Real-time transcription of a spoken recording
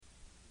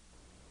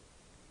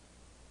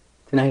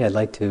Tonight I'd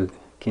like to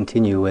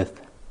continue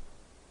with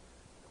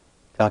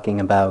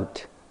talking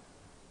about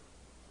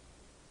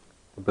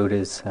the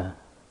Buddha's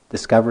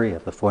discovery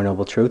of the Four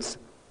Noble Truths.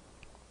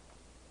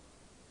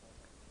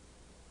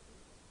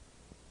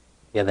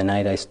 The other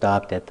night I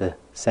stopped at the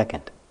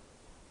second,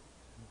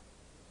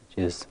 which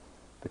is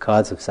the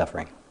cause of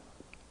suffering.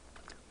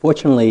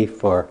 Fortunately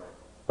for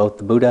both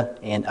the Buddha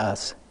and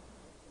us,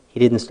 he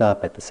didn't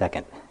stop at the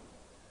second.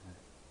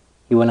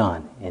 He went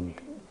on and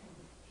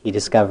he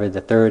discovered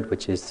the third,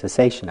 which is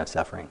cessation of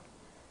suffering,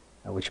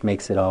 which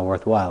makes it all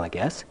worthwhile, I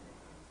guess.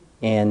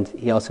 And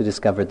he also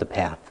discovered the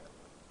path.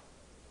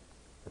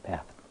 The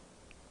path.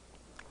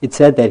 It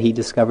said that he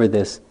discovered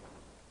this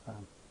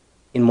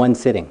in one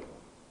sitting.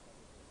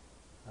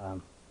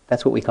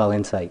 That's what we call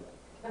insight.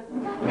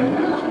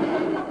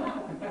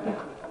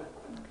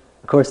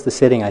 Of course, the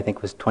sitting, I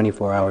think, was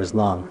 24 hours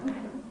long,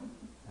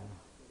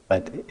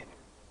 but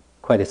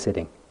quite a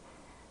sitting.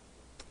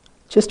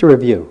 Just to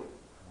review.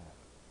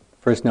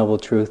 First noble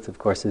truth, of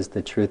course, is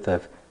the truth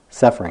of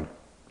suffering.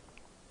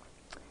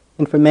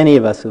 And for many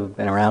of us who have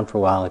been around for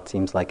a while, it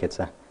seems like it's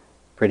a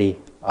pretty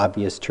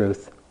obvious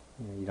truth.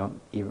 You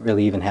don't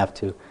really even have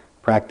to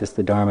practice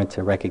the Dharma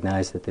to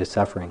recognize that there's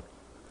suffering.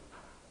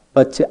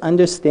 But to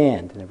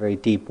understand in a very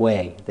deep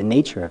way the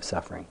nature of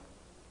suffering,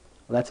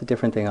 well, that's a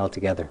different thing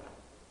altogether.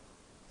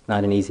 It's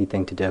not an easy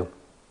thing to do.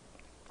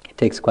 It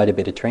takes quite a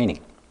bit of training.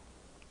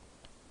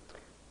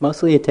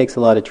 Mostly it takes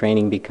a lot of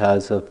training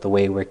because of the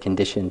way we're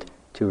conditioned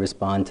to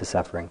respond to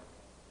suffering.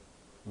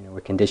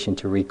 We're conditioned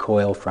to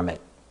recoil from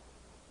it,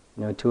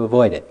 to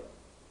avoid it.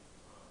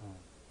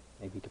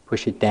 Maybe to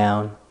push it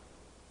down.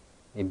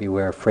 Maybe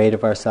we're afraid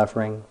of our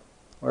suffering.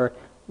 Or,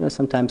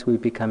 sometimes we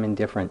become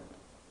indifferent.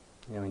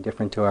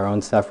 Indifferent to our own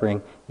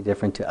suffering,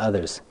 indifferent to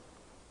others.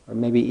 Or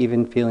maybe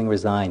even feeling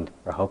resigned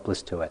or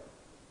hopeless to it.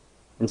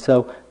 And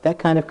so that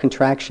kind of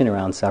contraction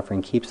around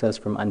suffering keeps us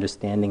from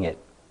understanding it.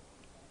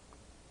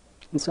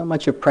 And so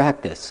much of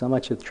practice, so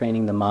much of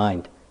training the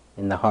mind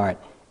in the heart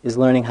is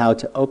learning how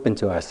to open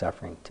to our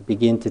suffering, to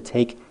begin to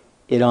take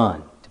it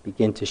on, to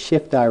begin to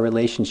shift our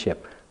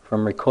relationship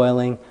from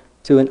recoiling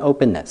to an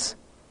openness,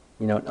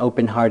 an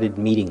open-hearted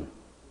meeting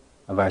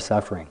of our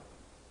suffering,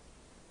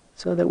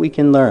 so that we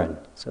can learn,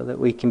 so that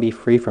we can be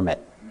free from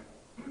it.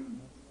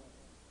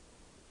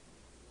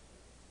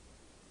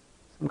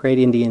 Some great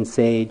Indian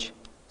sage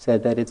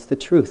said that it's the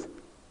truth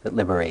that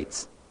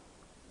liberates.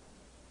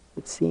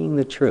 It's seeing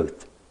the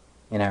truth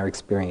in our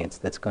experience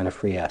that's going to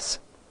free us.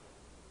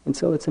 And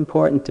so it's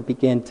important to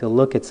begin to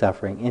look at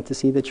suffering and to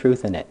see the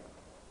truth in it,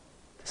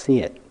 to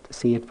see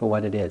it for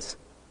what it is,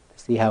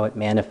 to see how it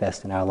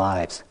manifests in our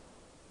lives,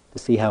 to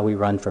see how we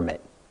run from it,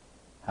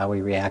 how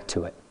we react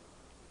to it.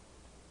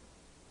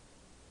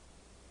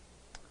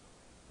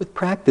 With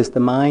practice, the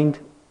mind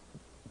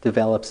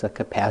develops a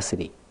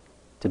capacity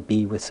to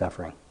be with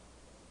suffering.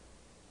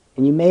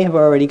 And you may have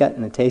already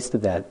gotten a taste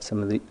of that.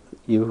 Some of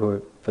you who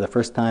are for the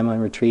first time on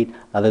retreat,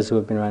 others who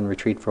have been on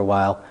retreat for a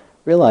while,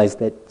 realize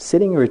that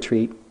sitting a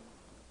retreat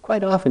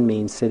quite often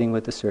means sitting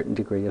with a certain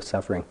degree of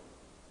suffering.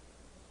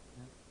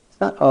 It's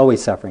not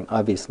always suffering,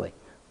 obviously,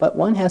 but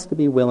one has to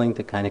be willing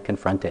to kind of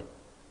confront it,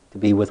 to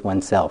be with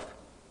oneself.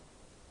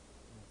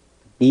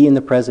 To be in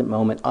the present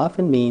moment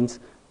often means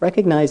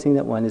recognizing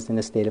that one is in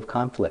a state of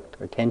conflict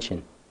or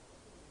tension.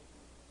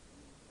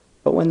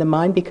 But when the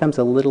mind becomes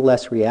a little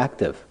less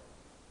reactive,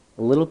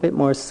 a little bit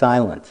more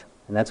silent,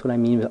 and that's what I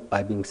mean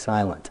by being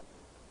silent,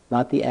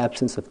 not the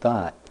absence of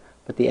thought,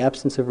 but the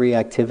absence of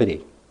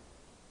reactivity,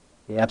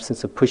 the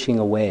absence of pushing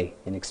away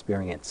an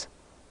experience.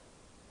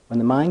 When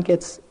the mind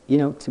gets,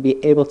 to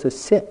be able to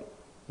sit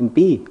and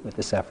be with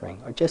the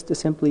suffering, or just to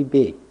simply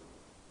be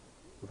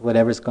with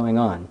whatever's going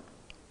on,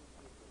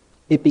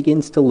 it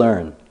begins to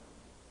learn.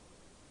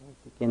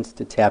 It begins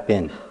to tap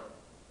in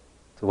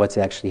to what's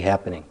actually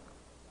happening.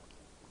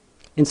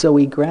 And so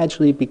we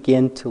gradually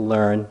begin to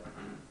learn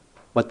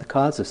what the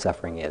cause of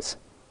suffering is.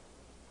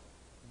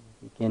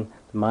 The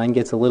mind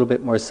gets a little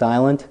bit more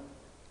silent,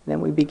 and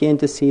then we begin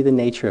to see the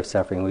nature of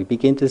suffering. We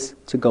begin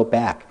to go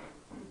back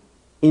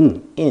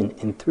in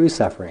and through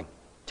suffering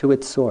to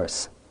its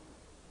source.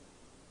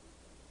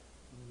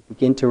 We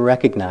begin to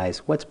recognize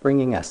what's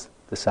bringing us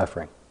the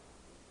suffering.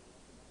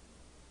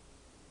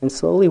 And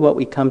slowly what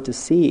we come to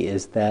see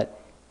is that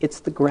it's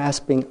the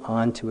grasping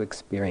onto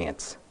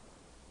experience.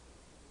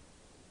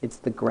 It's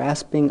the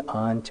grasping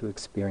onto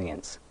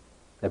experience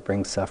that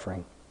brings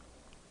suffering.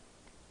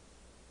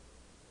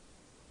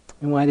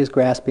 And why does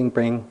grasping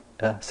bring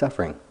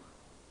suffering?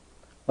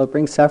 Well, it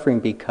brings suffering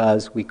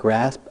because we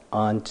grasp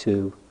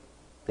onto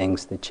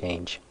things that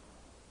change.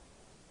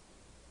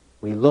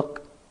 We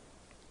look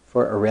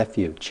for a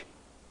refuge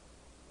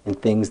in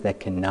things that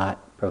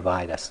cannot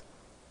provide us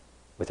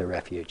with a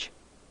refuge.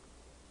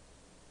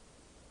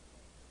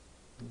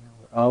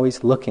 We're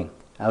always looking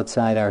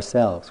outside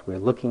ourselves. We're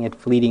looking at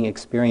fleeting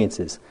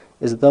experiences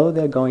as though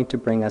they're going to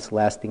bring us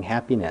lasting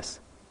happiness.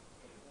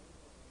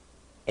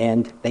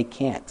 And they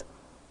can't.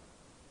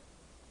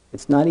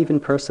 It's not even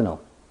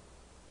personal.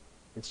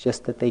 It's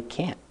just that they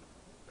can't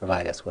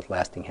provide us with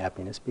lasting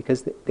happiness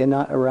because they're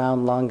not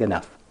around long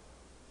enough.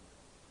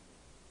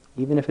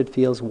 Even if it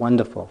feels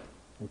wonderful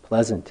and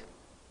pleasant,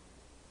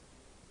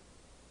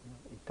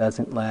 it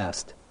doesn't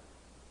last.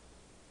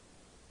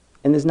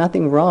 And there's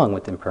nothing wrong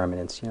with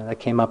impermanence.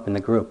 That came up in the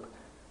group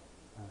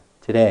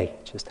today,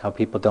 just how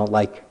people don't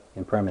like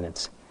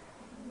impermanence.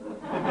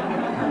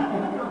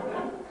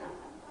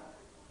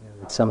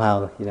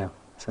 Somehow,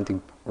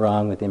 something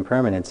wrong with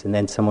impermanence. And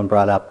then someone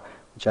brought up,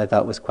 which I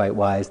thought was quite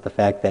wise, the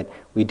fact that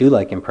we do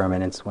like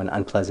impermanence when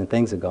unpleasant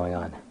things are going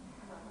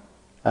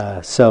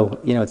on. So,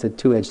 it's a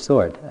two-edged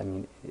sword. I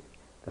mean,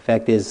 the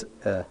fact is,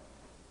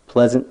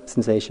 pleasant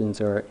sensations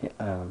are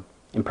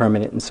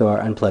impermanent, and so are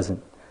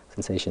unpleasant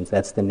sensations.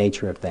 That's the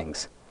nature of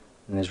things.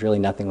 And there's really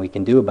nothing we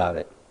can do about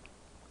it.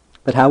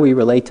 But how we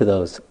relate to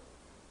those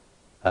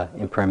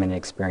impermanent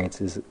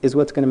experiences is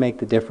what's going to make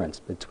the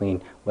difference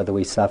between whether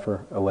we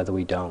suffer or whether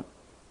we don't.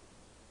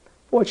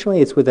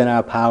 Fortunately, it's within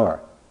our power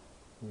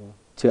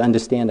to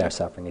understand our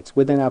suffering. It's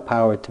within our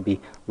power to be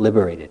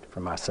liberated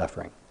from our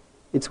suffering.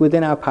 It's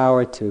within our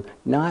power to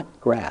not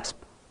grasp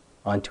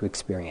onto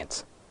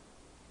experience.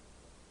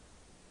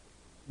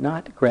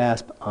 Not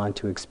grasp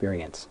onto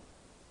experience.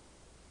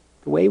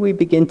 The way we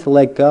begin to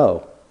let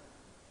go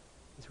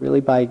is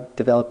really by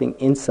developing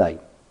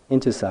insight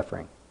into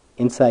suffering,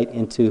 insight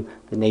into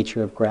the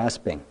nature of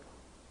grasping,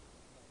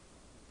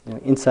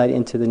 insight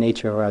into the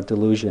nature of our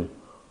delusion.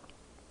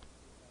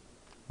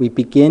 We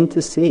begin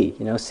to see,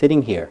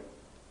 sitting here,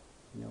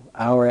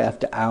 hour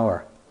after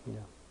hour,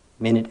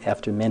 minute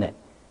after minute,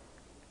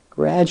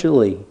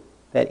 gradually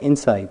that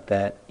insight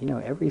that,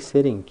 every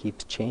sitting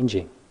keeps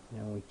changing.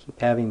 We keep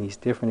having these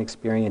different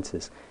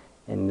experiences,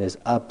 and there's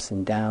ups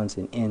and downs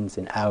and ins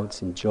and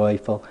outs and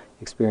joyful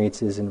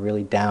experiences and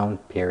really down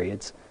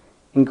periods.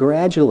 And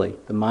gradually,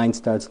 the mind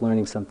starts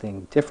learning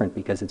something different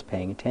because it's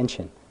paying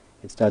attention.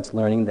 It starts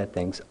learning that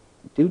things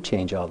do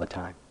change all the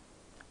time.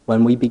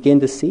 When we begin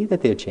to see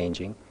that they're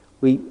changing,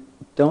 we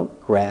don't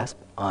grasp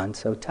on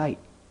so tight.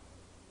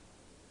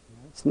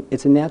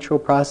 It's a natural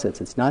process.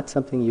 It's not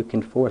something you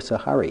can force or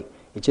hurry.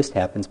 It just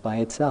happens by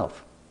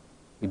itself.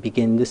 We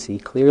begin to see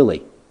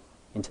clearly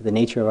into the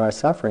nature of our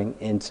suffering,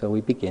 and so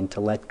we begin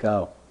to let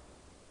go.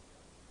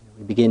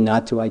 We begin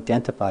not to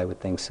identify with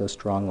things so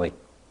strongly.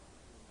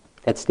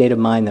 That state of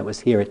mind that was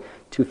here at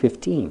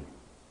 2:15,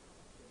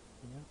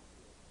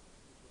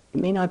 it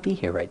may not be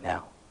here right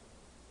now.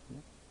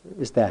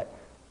 Where is that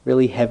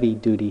really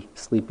heavy-duty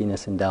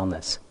sleepiness and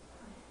dullness?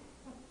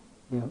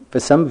 For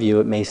some of you,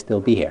 it may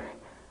still be here.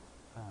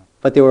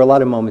 But there were a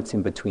lot of moments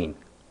in between.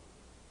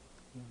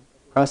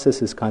 The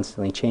process is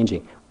constantly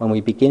changing. When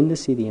we begin to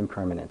see the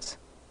impermanence,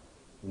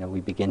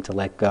 we begin to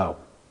let go.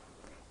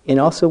 And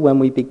also when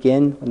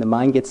the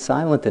mind gets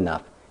silent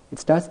enough, it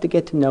starts to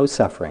get to know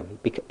suffering.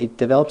 It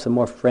develops a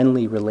more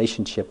friendly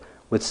relationship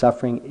with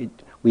suffering.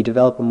 We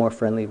develop a more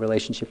friendly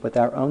relationship with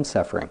our own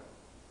suffering.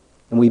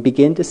 And we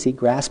begin to see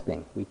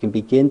grasping. We can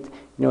begin,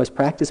 as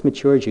practice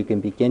matures, you can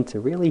begin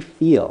to really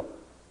feel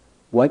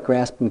what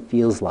grasping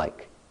feels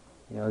like.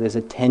 There's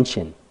a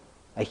tension,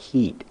 a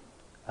heat,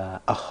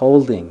 a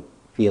holding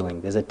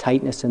feeling. There's a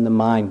tightness in the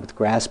mind with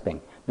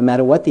grasping. No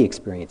matter what the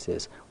experience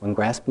is, when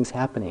grasping's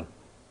happening,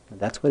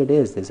 that's what it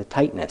is. There's a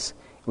tightness.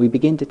 We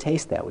begin to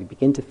taste that. We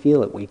begin to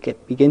feel it. We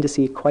begin to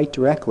see it quite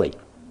directly.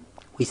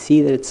 We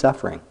see that it's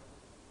suffering.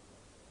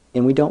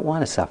 And we don't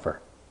want to suffer.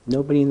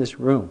 Nobody in this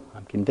room,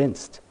 I'm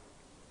convinced,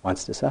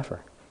 wants to suffer.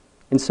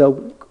 And so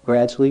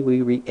gradually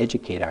we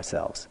re-educate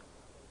ourselves.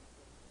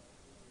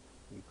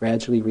 We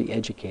gradually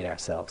re-educate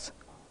ourselves.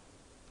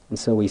 And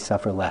so we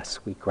suffer less.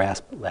 We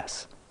grasp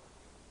less.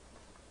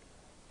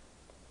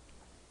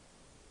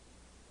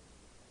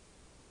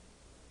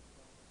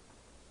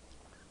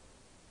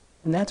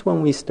 And that's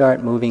when we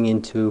start moving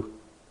into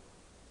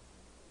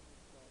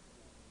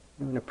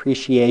an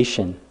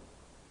appreciation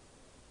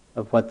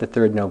of what the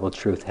Third Noble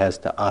Truth has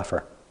to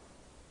offer.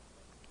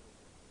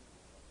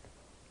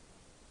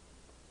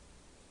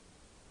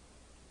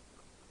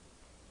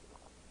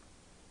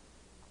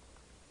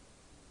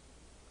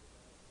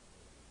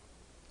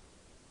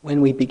 When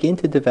we begin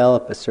to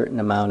develop a certain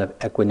amount of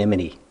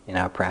equanimity in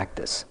our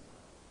practice,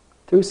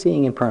 through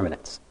seeing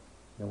impermanence,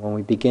 and when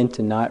we begin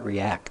to not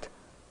react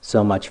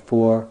so much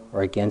for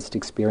or against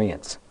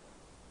experience,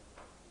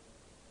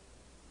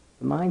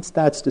 the mind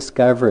starts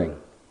discovering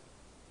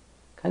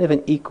kind of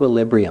an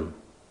equilibrium.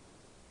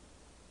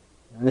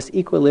 And this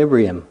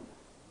equilibrium,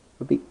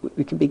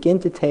 we can begin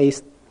to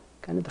taste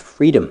kind of the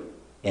freedom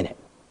in it.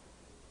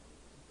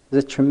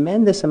 There's a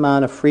tremendous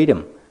amount of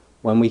freedom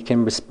when we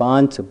can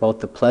respond to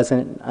both the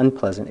pleasant and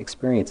unpleasant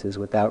experiences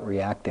without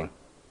reacting.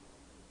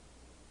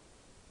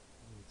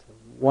 It's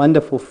a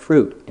wonderful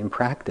fruit in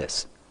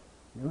practice.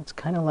 It's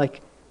kind of like,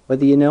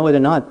 whether you know it or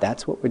not,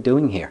 that's what we're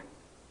doing here.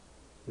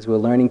 Is we're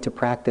learning to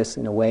practice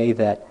in a way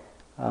that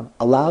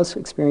allows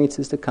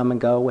experiences to come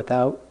and go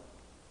without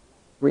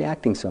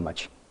reacting so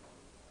much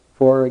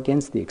for or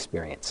against the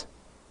experience,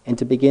 and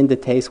to begin to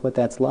taste what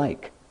that's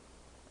like.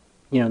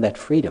 That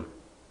freedom.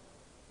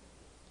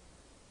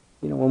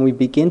 When we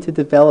begin to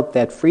develop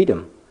that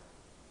freedom,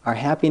 our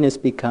happiness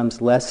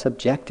becomes less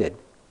subjected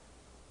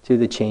to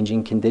the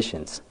changing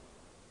conditions,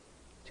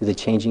 to the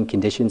changing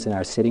conditions in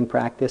our sitting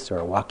practice or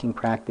our walking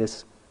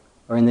practice,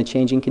 or in the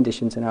changing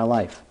conditions in our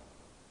life.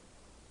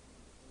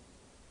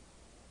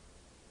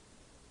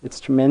 It's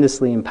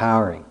tremendously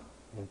empowering,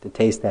 to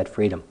taste that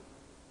freedom,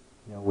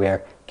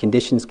 where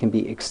conditions can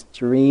be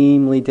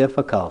extremely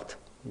difficult.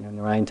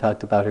 Narayan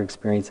talked about her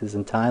experiences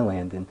in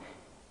Thailand,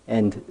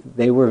 and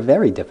they were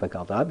very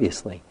difficult,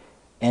 obviously.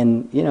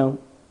 And,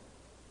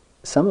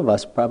 some of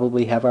us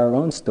probably have our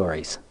own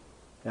stories.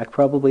 In fact,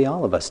 probably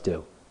all of us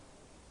do.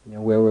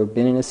 Where we've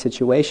been in a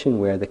situation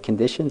where the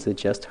conditions are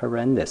just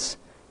horrendous.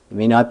 It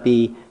may not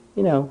be,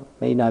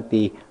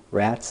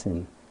 rats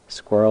and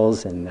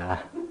squirrels and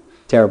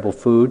terrible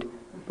food,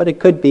 but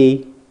it could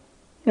be,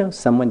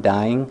 someone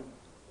dying,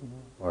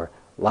 or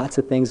lots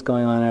of things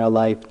going on in our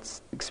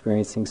life,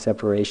 experiencing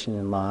separation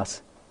and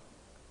loss.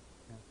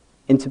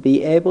 And to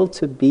be able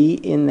to be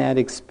in that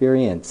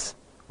experience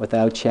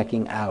without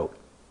checking out,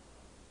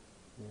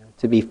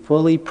 to be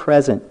fully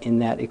present in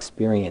that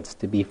experience,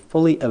 to be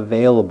fully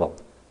available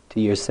to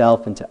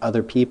yourself and to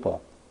other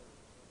people,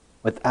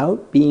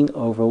 without being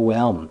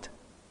overwhelmed.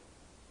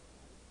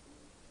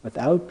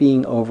 Without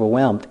being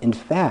overwhelmed. In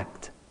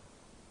fact,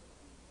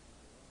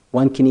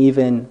 one can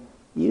even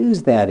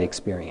use that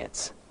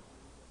experience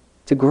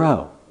to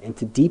grow and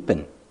to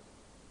deepen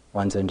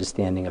one's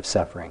understanding of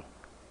suffering.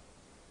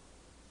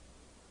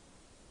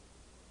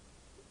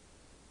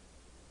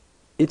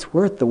 It's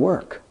worth the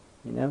work,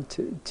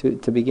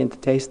 to begin to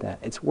taste that.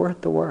 It's worth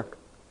the work.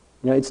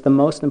 It's the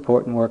most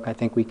important work I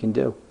think we can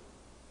do,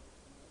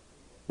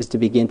 is to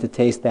begin to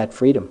taste that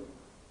freedom.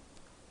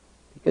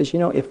 Because,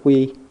 if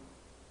we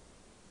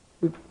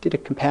did a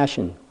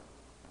compassion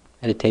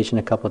meditation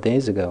a couple of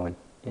days ago,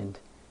 and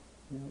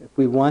if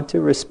we want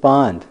to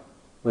respond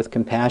with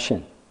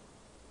compassion,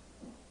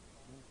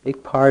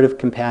 big part of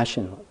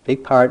compassion,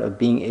 big part of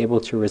being able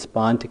to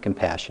respond to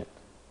compassion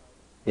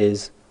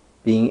is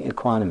being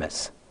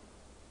equanimous,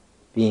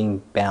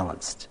 being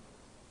balanced,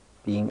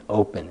 being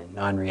open and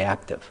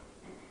non-reactive.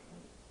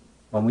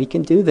 When we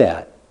can do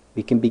that,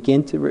 we can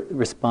begin to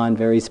respond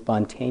very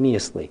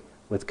spontaneously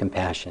with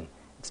compassion.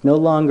 It's no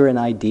longer an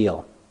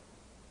ideal.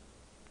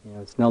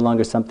 It's no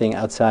longer something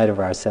outside of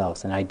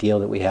ourselves, an ideal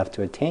that we have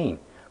to attain,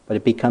 but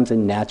it becomes a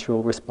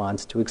natural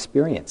response to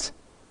experience.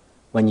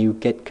 When you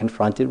get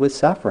confronted with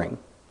suffering,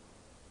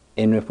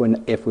 and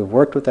if we've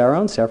worked with our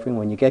own suffering,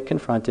 when you get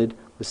confronted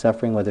with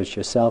suffering, whether it's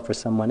yourself or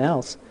someone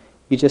else,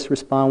 you just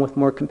respond with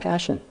more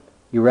compassion.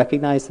 You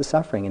recognize the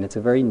suffering, and it's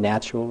a very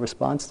natural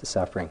response to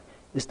suffering,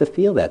 is to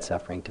feel that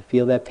suffering, to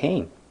feel that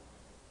pain.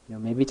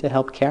 Maybe to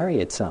help carry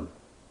it some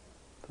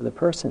for the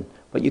person.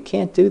 But you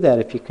can't do that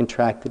if you're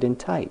contracted and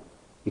tight.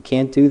 You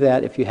can't do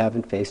that if you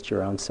haven't faced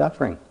your own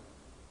suffering.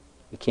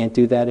 You can't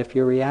do that if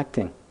you're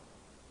reacting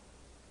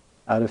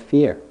out of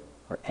fear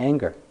or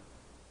anger,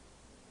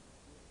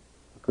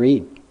 or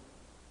greed.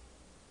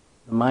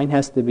 The mind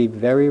has to be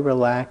very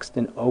relaxed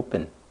and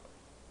open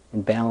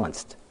and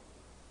balanced.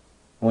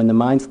 And when the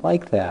mind's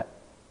like that,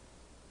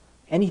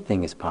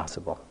 anything is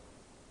possible.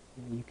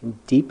 You can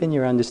deepen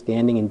your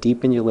understanding and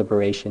deepen your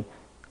liberation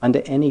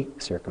under any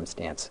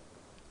circumstance.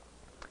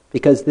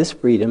 Because this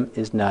freedom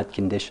is not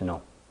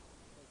conditional.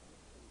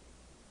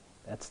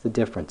 That's the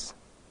difference.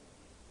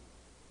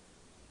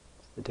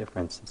 It's the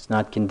difference. It's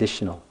not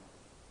conditional.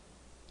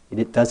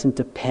 It doesn't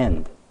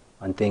depend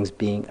on things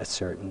being a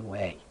certain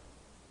way.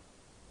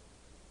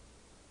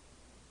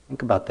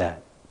 Think about that.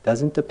 It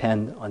doesn't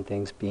depend on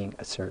things being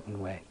a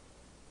certain way.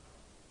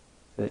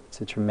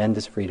 It's a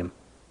tremendous freedom.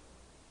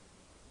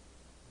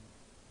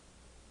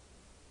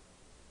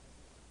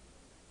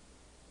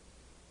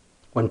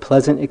 When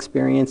pleasant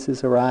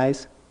experiences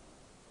arise,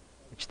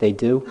 which they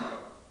do,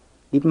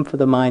 even for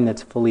the mind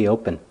that's fully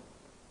open,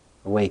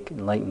 awake,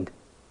 enlightened,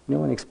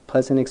 when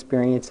pleasant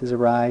experiences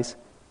arise,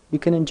 you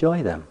can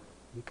enjoy them.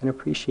 You can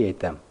appreciate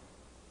them.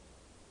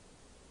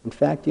 In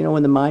fact,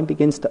 when the mind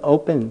begins to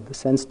open, the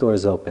sense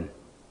doors open.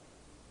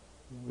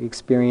 We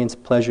experience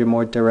pleasure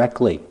more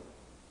directly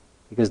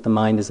because the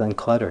mind is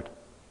uncluttered.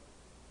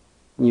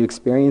 And you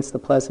experience the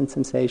pleasant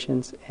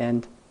sensations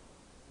and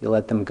you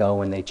let them go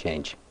when they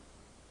change.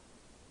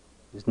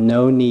 There's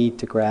no need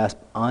to grasp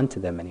onto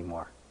them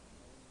anymore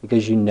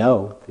because you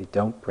know they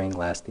don't bring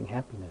lasting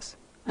happiness.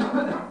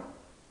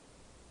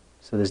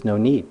 So there's no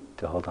need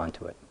to hold on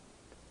to it.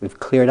 We've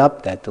cleared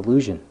up that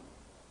delusion.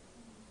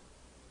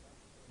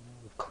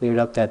 We've cleared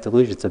up that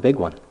delusion. It's a big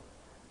one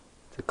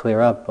to clear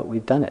up, but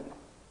we've done it.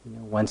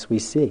 Once we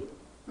see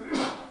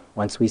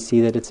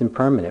that it's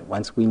impermanent,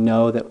 once we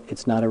know that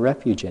it's not a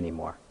refuge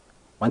anymore,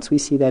 once we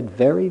see that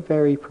very,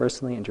 very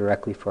personally and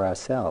directly for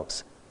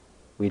ourselves,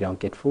 we don't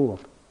get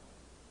fooled.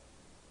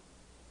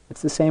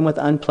 It's the same with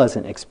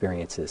unpleasant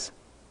experiences.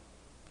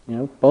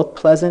 Both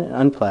pleasant and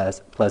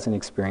unpleasant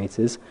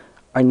experiences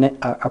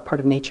are part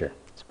of nature.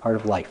 It's part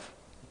of life.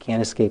 You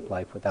can't escape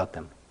life without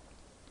them.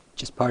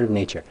 It's just part of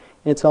nature.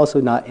 And it's also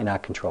not in our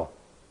control.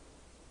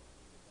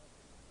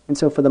 And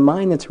so for the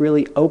mind that's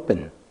really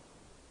open,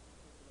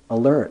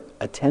 alert,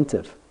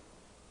 attentive,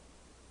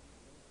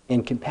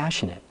 and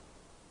compassionate.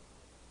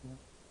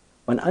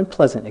 When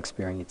unpleasant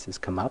experiences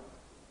come up,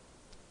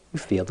 you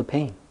feel the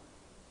pain.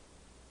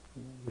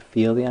 You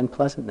feel the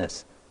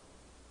unpleasantness.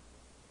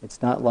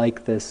 It's not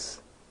like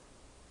this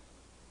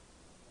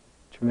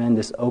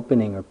tremendous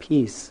opening or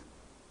peace.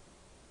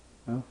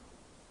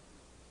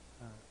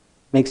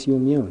 Makes you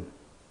immune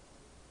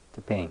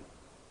to pain.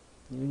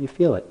 You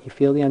feel it. You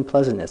feel the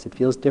unpleasantness. It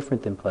feels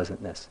different than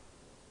pleasantness.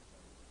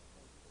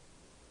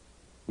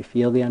 You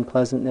feel the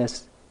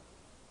unpleasantness,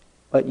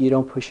 but you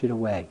don't push it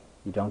away.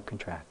 You don't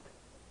contract.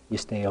 You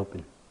stay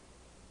open.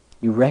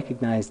 You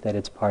recognize that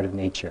it's part of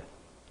nature.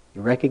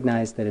 You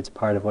recognize that it's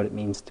part of what it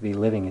means to be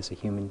living as a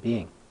human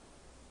being.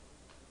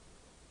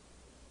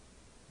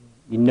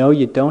 You know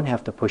you don't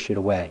have to push it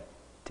away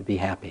to be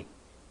happy.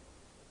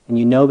 And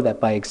you know that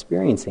by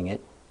experiencing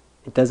it,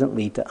 it doesn't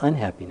lead to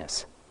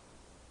unhappiness.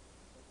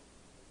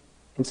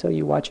 And so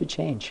you watch it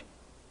change.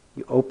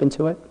 You open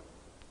to it,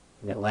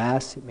 and it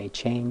lasts, it may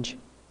change.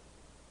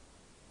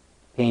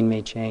 Pain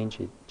may change,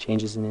 it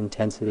changes in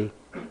intensity,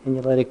 and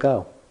you let it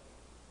go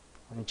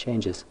when it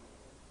changes.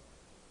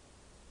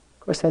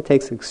 Of course, that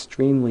takes an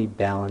extremely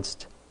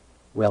balanced,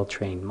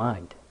 well-trained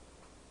mind.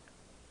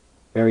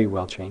 Very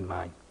well-trained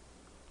mind.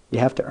 You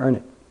have to earn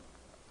it.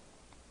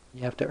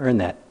 You have to earn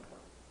that.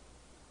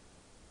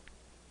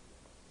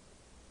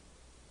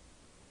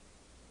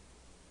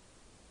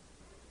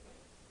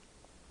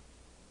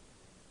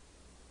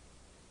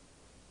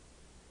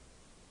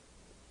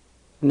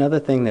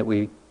 Another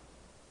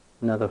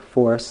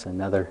force,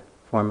 another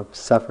form of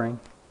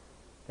suffering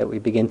that we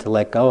begin to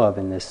let go of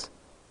in this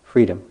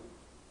freedom,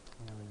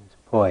 in this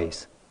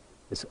poise,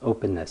 this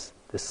openness,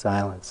 this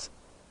silence,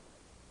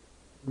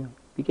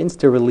 begins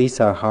to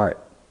release our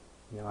heart.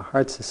 Our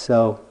hearts are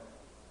so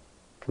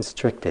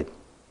constricted,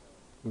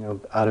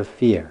 out of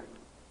fear.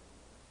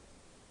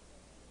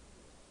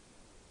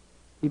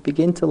 We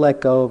begin to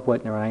let go of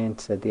what Narayan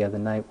said the other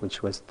night,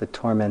 which was the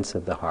torments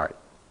of the heart.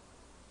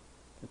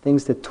 The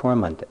things that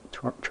torment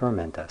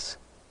us.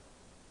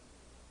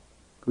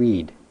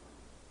 Greed,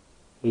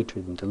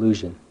 hatred, and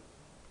delusion.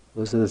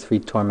 Those are the three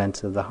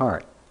torments of the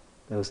heart.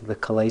 Those are the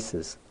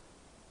kilesas.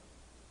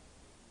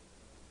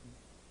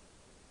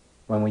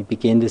 When we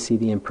begin to see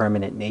the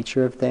impermanent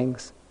nature of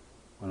things,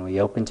 when we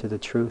open to the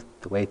truth,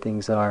 the way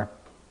things are,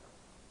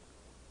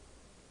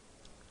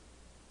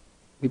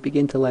 we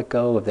begin to let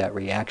go of that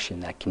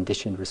reaction, that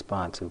conditioned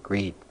response of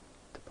greed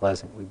to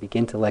pleasant. We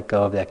begin to let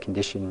go of that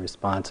conditioned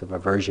response of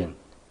aversion.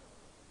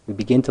 We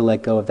begin to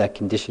let go of that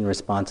conditioned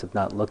response of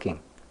not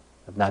looking,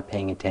 of not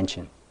paying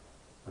attention,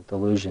 of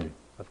delusion,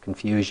 of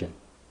confusion.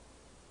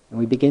 And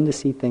we begin to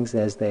see things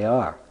as they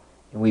are.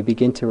 And we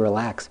begin to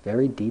relax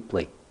very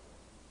deeply.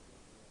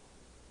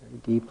 Very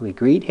deeply.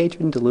 Greed,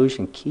 hatred, and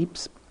delusion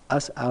keeps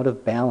us out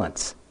of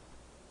balance.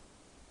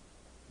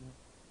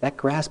 That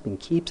grasping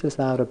keeps us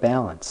out of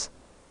balance.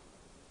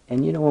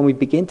 And when we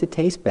begin to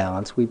taste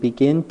balance, we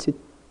begin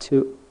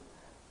to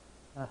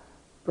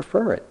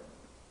prefer it.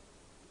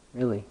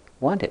 Really.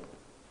 Want it.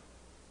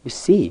 You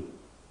see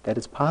that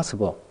it's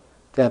possible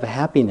to have a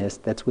happiness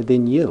that's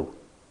within you.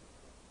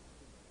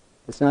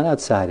 It's not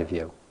outside of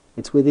you.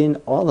 It's within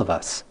all of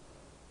us.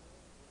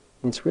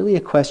 And it's really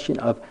a question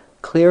of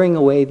clearing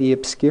away the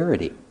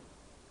obscurity,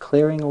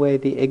 clearing away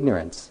the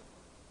ignorance,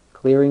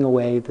 clearing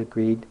away the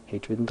greed,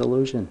 hatred, and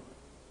delusion.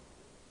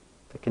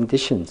 The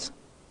conditions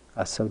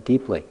us so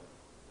deeply.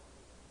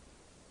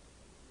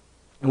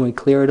 And when we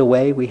clear it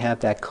away, we have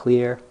that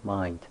clear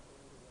mind.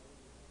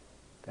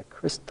 That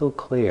crystal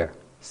clear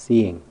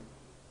seeing,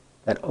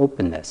 that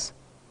openness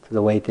to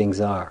the way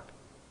things are.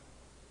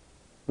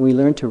 When we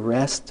learn to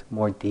rest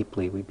more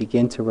deeply, we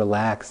begin to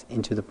relax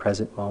into the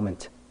present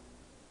moment.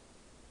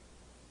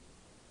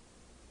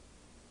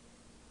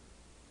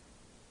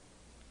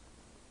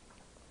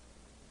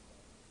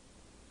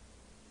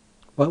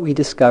 What we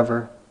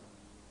discover,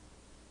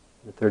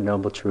 the third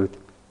noble truth,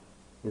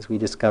 is we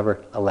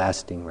discover a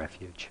lasting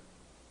refuge.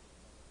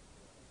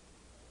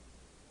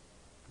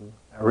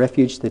 A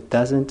refuge that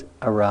doesn't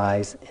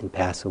arise and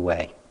pass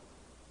away.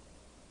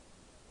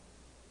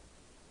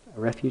 A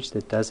refuge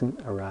that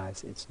doesn't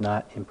arise, it's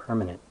not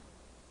impermanent.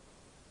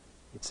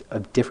 It's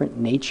of different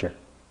nature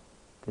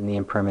than the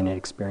impermanent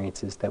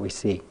experiences that we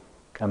see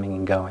coming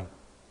and going.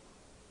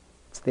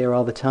 It's there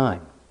all the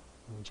time.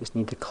 We just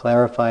need to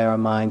clarify our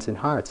minds and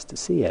hearts to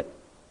see it.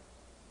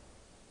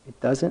 It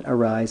doesn't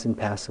arise and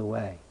pass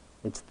away.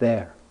 It's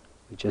there.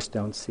 We just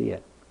don't see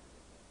it.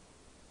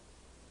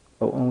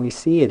 But when we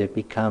see it, it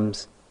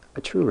becomes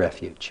a true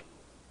refuge.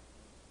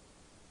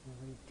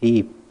 A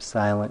deep,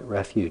 silent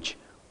refuge.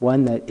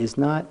 One that is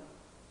not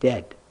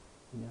dead.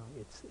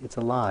 It's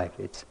alive.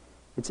 It's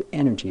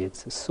energy.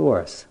 It's a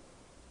source.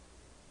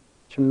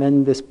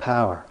 Tremendous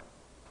power,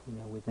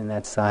 within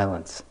that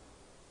silence.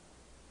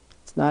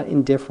 It's not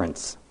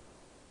indifference.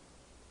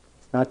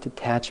 It's not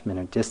detachment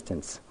or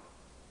distance.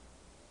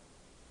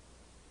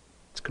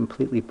 It's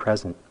completely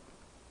present.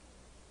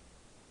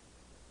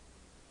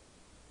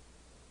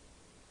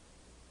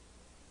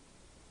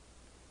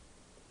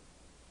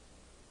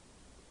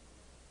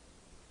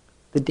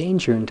 The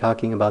danger in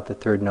talking about the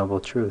Third Noble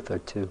Truth, or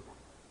to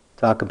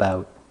talk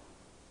about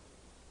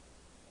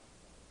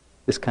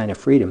this kind of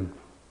freedom,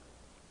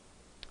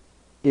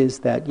 is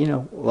that,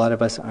 a lot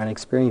of us aren't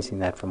experiencing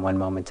that from one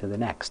moment to the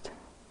next.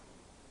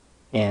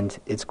 And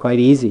it's quite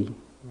easy,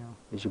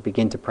 as you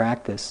begin to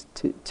practice,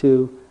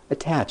 to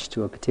attach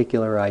to a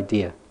particular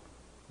idea.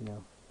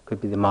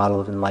 Could be the model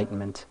of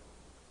enlightenment,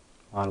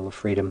 model of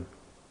freedom.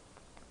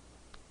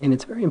 And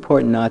it's very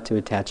important not to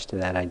attach to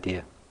that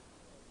idea.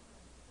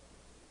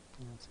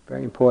 It's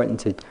very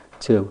important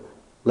to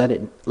let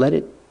it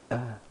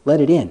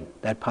in,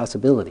 that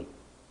possibility,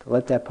 to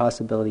let that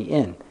possibility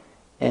in.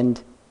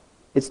 And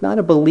it's not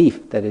a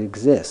belief that it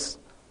exists,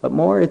 but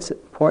more it's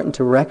important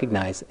to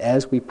recognize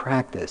as we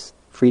practice,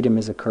 freedom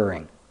is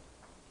occurring.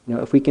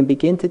 If we can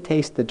begin to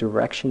taste the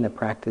direction that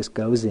practice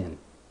goes in,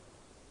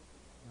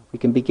 if we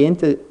can begin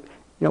to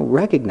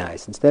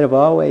recognize, instead of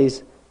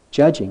always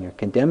judging or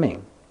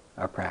condemning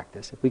our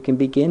practice, if we can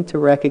begin to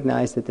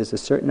recognize that there's a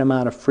certain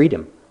amount of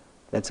freedom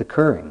that's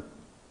occurring,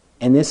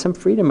 and there's some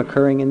freedom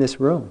occurring in this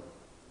room.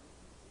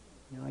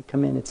 I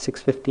come in at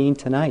 6:15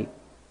 tonight,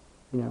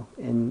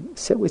 and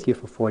sit with you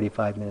for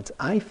 45 minutes.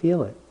 I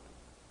feel it.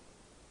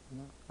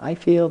 I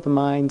feel the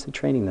minds are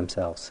training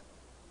themselves.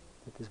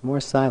 That there's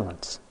more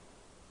silence.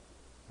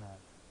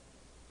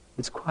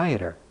 It's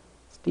quieter.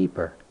 It's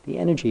deeper. The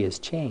energy has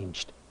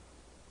changed.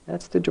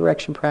 That's the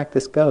direction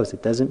practice goes.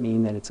 It doesn't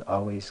mean that it's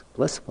always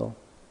blissful,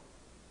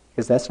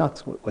 because that's not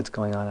what's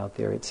going on out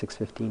there at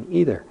 6:15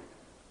 either.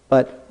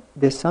 But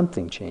there's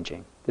something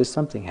changing. There's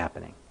something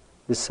happening.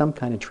 There's some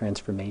kind of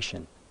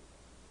transformation.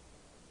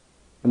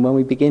 And when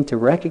we begin to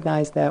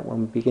recognize that,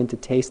 when we begin to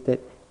taste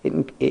it,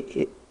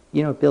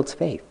 it builds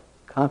faith,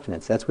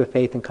 confidence. That's where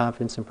faith and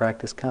confidence in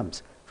practice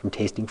comes, from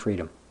tasting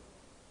freedom.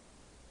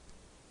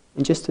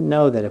 And just to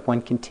know that if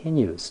one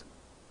continues,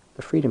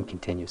 the freedom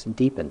continues and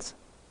deepens.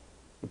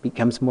 It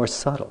becomes more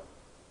subtle.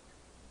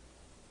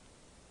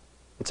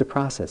 It's a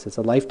process. It's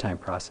a lifetime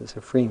process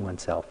of freeing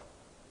oneself.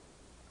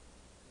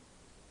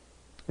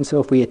 And so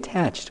if we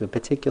attach to a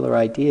particular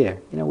idea,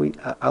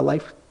 our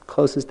life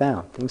closes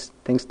down.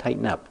 Things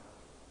tighten up.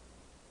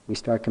 We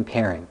start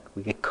comparing.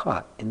 We get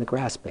caught in the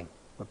grasping.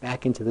 We're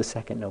back into the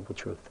second noble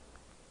truth.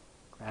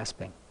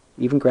 Grasping.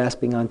 Even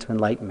grasping onto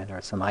enlightenment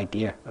or some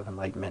idea of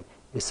enlightenment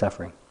is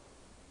suffering.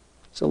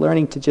 So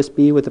learning to just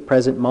be with the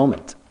present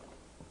moment.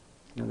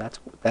 That's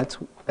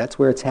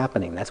where it's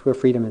happening. That's where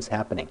freedom is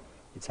happening.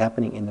 It's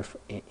happening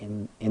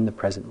in the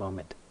present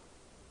moment.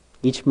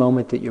 Each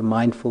moment that you're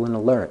mindful and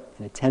alert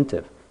and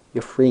attentive,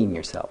 you're freeing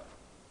yourself.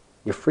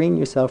 You're freeing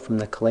yourself from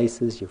the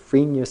kilesas. You're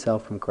freeing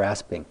yourself from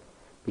grasping,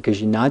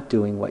 because you're not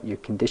doing what you're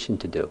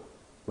conditioned to do,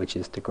 which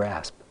is to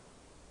grasp,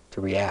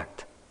 to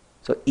react.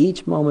 So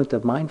each moment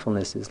of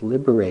mindfulness is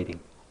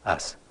liberating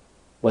us,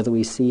 whether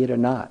we see it or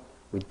not.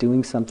 We're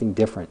doing something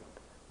different.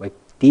 We're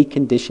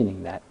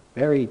deconditioning that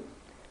very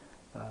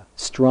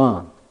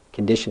strong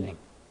conditioning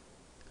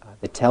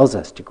that tells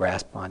us to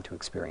grasp onto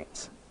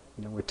experience.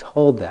 We're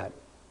told that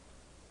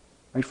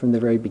right from the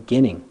very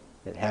beginning,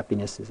 that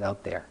happiness is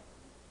out there.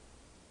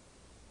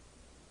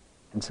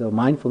 And so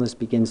mindfulness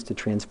begins to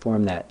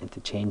transform that and to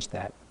change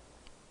that.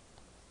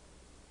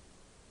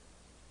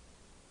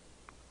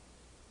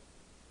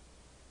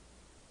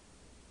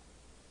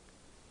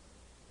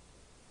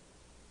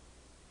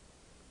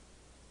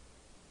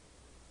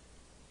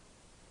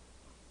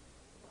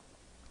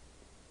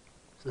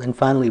 So then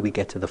finally we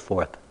get to the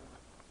fourth.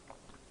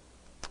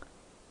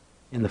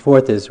 And the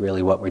fourth is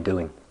really what we're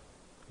doing,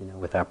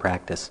 with our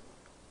practice.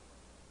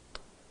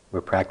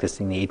 We're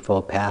practicing the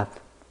Eightfold Path.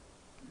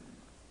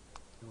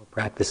 We're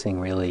practicing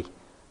really,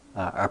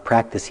 our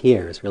practice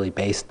here is really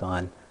based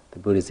on the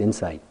Buddha's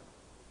insight.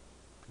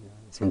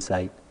 His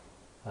insight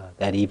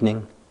that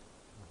evening,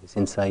 his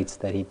insights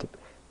that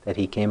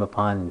he came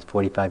upon in his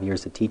 45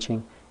 years of teaching.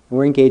 And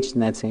we're engaged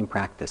in that same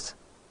practice.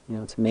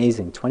 It's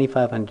amazing,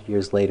 2,500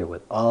 years later,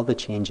 with all the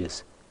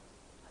changes,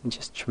 and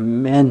just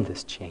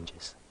tremendous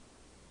changes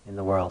in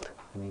the world.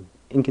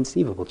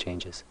 Inconceivable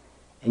changes.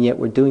 And yet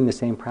we're doing the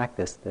same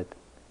practice that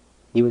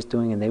he was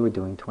doing and they were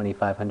doing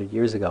 2,500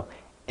 years ago.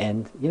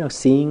 And,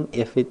 seeing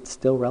if it's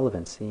still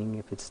relevant, seeing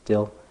if it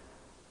still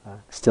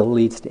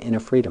leads to inner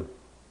freedom.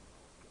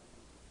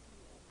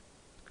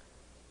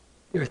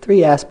 There are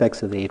three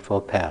aspects of the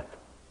Eightfold Path.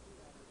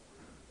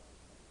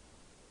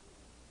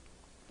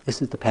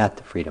 This is the path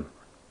to freedom.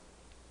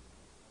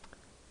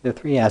 There are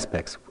three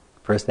aspects.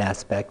 First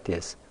aspect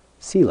is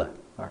sila,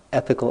 or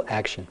ethical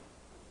action.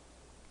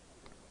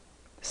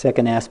 The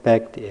second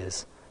aspect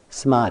is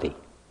samadhi,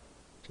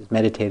 which is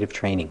meditative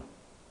training,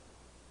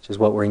 which is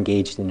what we're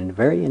engaged in a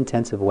very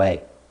intensive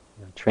way.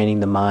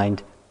 Training the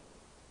mind,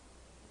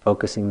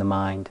 focusing the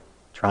mind,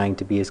 trying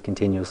to be as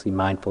continuously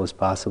mindful as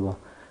possible.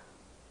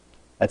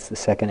 That's the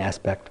second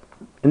aspect.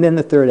 And then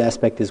the third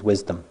aspect is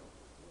wisdom.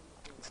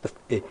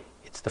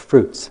 It's the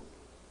fruits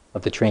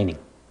of the training.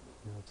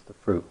 It's the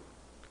fruit.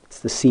 It's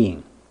the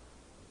seeing.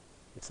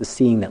 It's the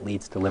seeing that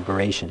leads to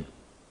liberation.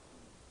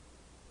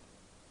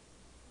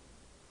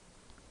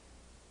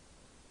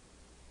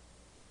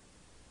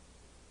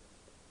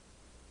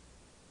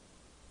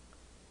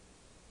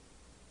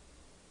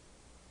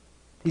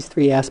 These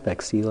three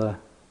aspects, sila,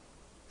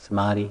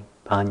 samadhi,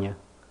 panya,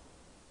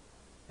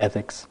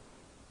 ethics,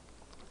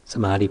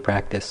 samadhi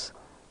practice,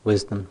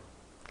 wisdom,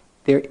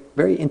 they're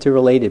very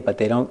interrelated, but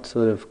they don't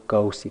sort of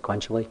go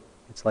sequentially.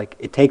 It's like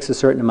it takes a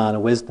certain amount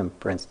of wisdom,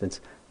 for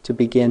instance, to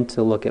begin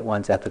to look at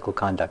one's ethical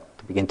conduct,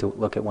 to begin to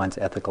look at one's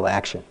ethical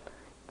action.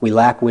 If we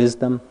lack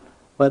wisdom,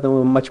 well, then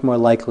we're much more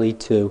likely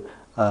to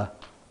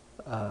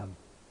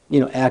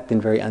act in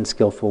very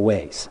unskillful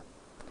ways.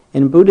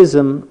 In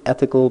Buddhism,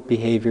 ethical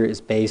behavior is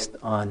based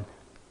on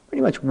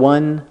pretty much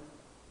one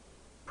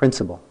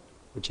principle,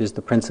 which is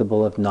the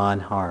principle of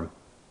non-harm.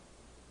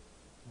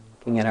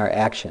 Looking at our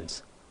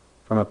actions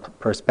from a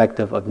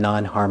perspective of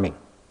non-harming.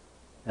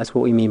 That's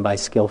what we mean by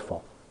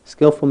skillful.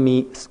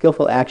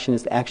 Skillful action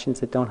is actions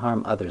that don't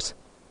harm others,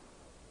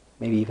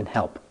 maybe even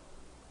help.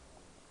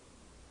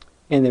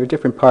 And there are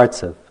different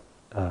parts of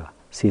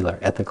sila,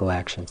 ethical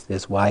actions.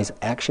 There's wise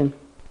action,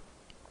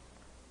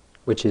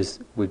 which is,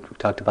 we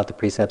talked about the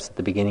precepts at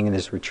the beginning of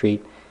this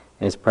retreat,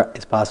 and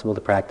it's possible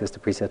to practice the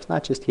precepts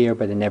not just here,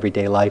 but in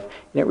everyday life.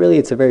 And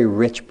it's a very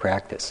rich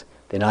practice.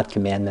 They're not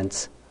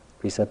commandments.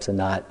 Precepts are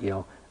not,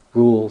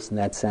 rules in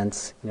that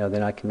sense. They're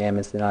not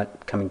commandments. They're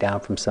not coming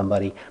down from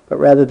somebody, but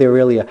rather they're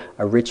really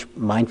a rich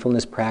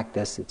mindfulness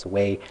practice. It's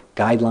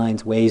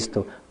guidelines, ways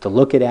to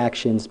look at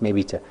actions,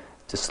 maybe to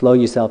slow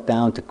yourself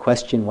down, to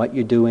question what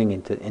you're doing,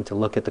 and to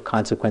look at the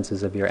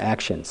consequences of your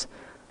actions.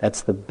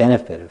 That's the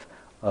benefit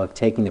of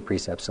taking the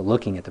precepts, of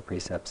looking at the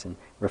precepts and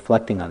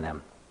reflecting on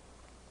them.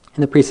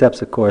 And the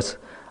precepts, of course,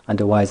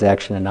 under wise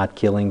action are not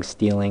killing,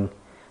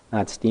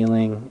 not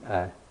stealing,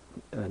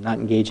 not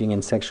engaging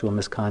in sexual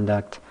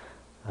misconduct,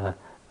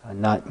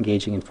 not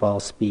engaging in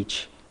false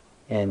speech,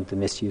 and the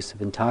misuse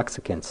of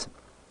intoxicants.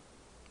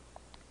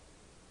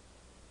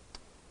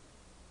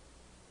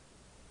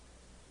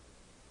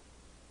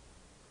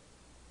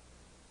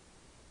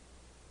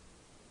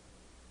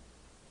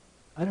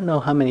 I don't know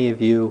how many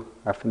of you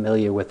are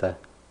familiar with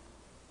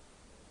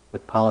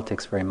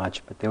politics very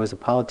much, but there was a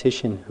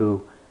politician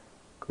who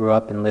grew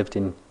up and lived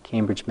in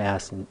Cambridge,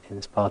 Mass., and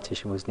this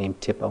politician was named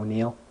Tip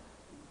O'Neill.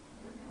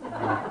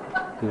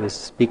 He was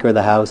Speaker of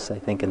the House, I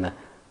think, in the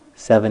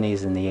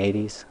 70s and the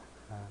 80s.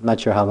 I'm not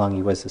sure how long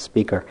he was a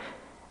speaker.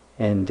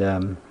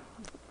 And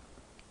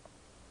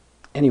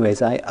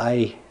anyways,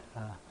 I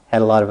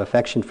had a lot of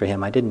affection for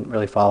him. I didn't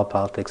really follow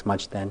politics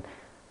much then.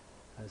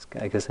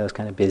 I guess I was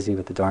kind of busy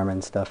with the Dharma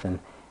and stuff,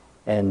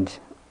 and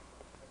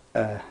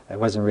I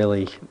wasn't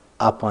really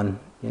up on,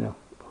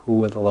 who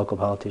were the local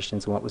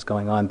politicians and what was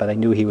going on, but I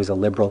knew he was a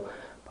liberal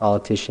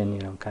politician,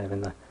 kind of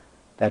in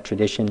that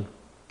tradition.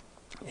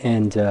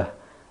 And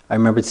I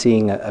remembered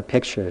seeing a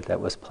picture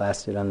that was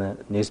plastered on the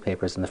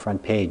newspapers on the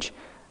front page.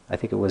 I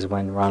think it was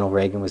when Ronald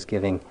Reagan was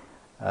giving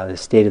the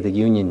State of the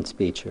Union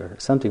speech or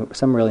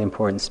some really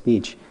important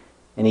speech,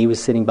 and he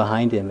was sitting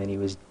behind him and he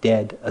was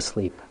dead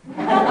asleep.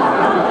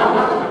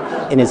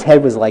 And his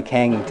head was like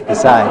hanging to the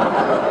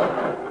side.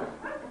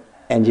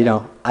 And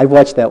I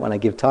watch that when I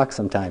give talks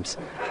sometimes.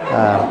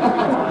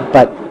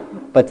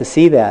 But to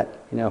see that,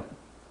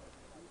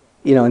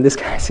 in this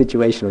kind of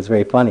situation was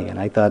very funny, and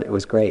I thought it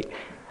was great.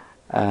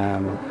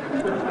 And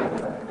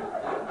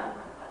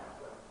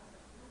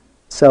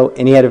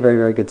he had a very,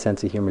 very good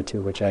sense of humor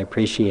too, which I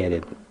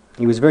appreciated.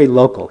 He was very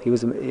local.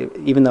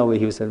 Even though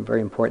he was a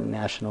very important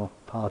national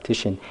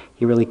politician,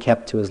 he really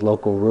kept to his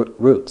local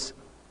roots.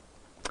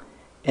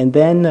 And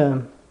then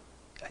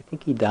I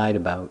think he died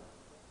about,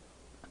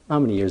 how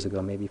many years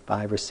ago? Maybe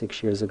 5 or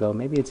 6 years ago.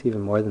 Maybe it's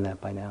even more than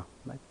that by now,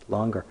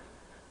 longer.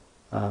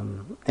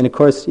 And of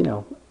course,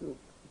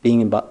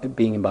 being in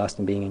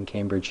Boston, being in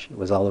Cambridge, it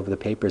was all over the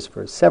papers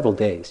for several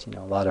days. A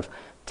lot of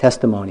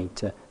testimony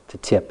to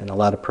Tip and a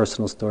lot of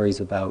personal stories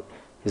about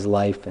his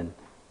life and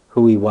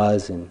who he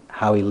was and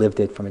how he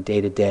lived it from a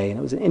day to day. And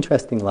it was an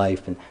interesting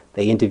life. And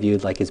they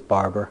interviewed his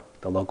barber,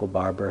 the local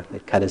barber,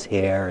 that cut his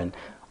hair, and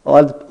a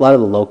lot of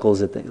the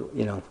locals at the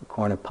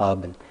corner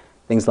pub and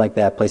things like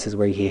that, places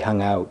where he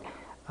hung out.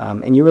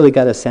 And you really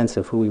got a sense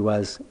of who he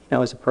was,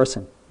 as a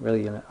person,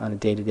 really on a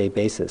day-to-day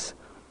basis.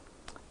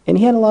 And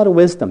he had a lot of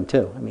wisdom,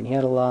 too. He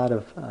had a lot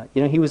of,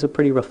 he was a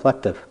pretty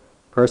reflective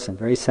person,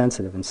 very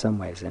sensitive in some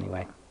ways,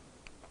 anyway.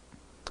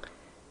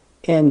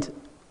 And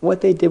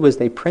what they did was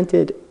they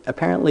printed,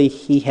 apparently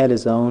he had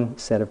his own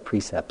set of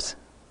precepts.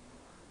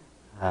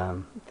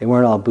 They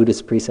weren't all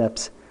Buddhist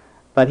precepts,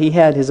 but he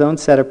had his own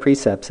set of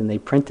precepts, and they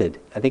printed,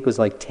 I think it was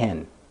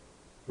 10,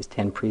 his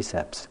 10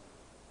 precepts.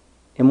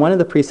 And one of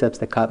the precepts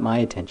that caught my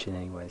attention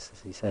anyways,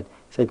 is he said,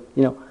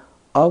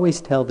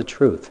 always tell the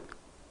truth,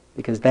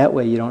 because that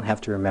way you don't have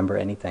to remember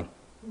anything.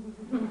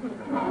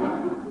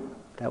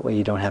 That way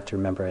you don't have to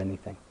remember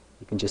anything.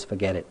 You can just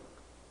forget it.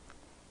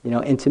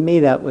 And to me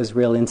that was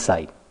real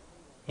insight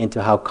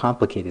into how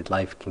complicated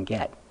life can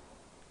get.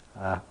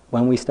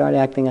 When we start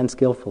acting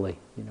unskillfully,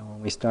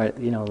 when we start,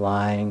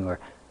 lying or,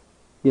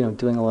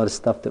 doing a lot of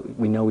stuff that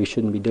we know we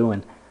shouldn't be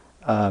doing,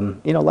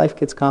 life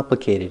gets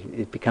complicated.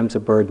 It becomes a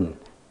burden.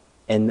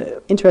 And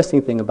the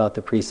interesting thing about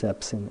the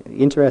precepts and the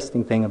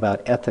interesting thing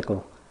about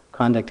ethical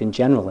conduct in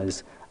general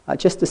is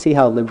just to see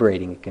how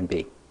liberating it can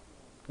be.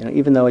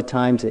 Even though at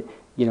times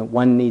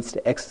one needs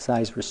to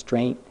exercise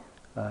restraint,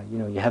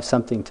 you have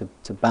something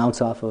to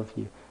bounce off of.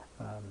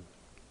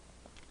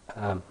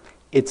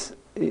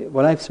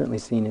 What I've certainly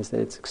seen is that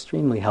it's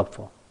extremely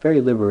helpful, very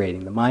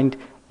liberating. The mind,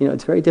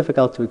 it's very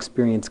difficult to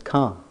experience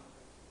calm,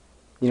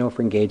 if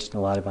we're engaged in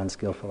a lot of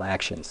unskillful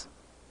actions.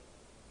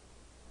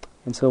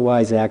 And so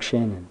wise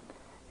action,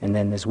 and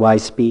then there's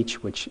wise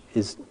speech, which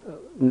is,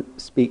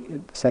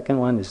 the second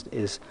one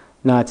is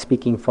not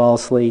speaking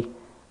falsely,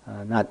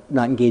 not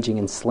engaging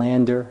in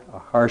slander or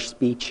harsh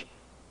speech,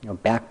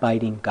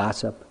 backbiting,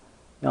 gossip,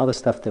 all the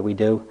stuff that we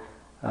do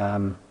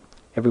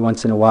every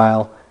once in a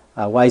while.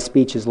 Wise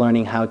speech is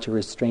learning how to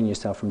restrain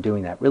yourself from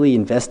doing that, really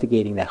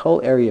investigating that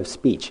whole area of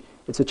speech.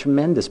 It's a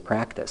tremendous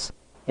practice,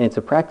 and it's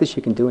a practice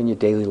you can do in your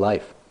daily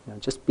life.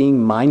 Just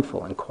being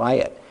mindful and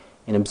quiet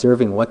and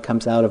observing what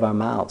comes out of our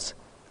mouths.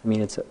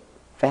 It's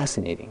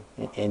fascinating,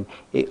 and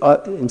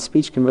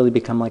speech can really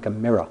become like a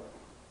mirror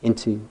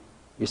into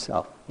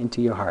yourself,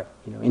 into your heart,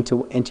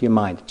 into your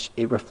mind.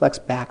 It reflects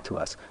back to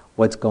us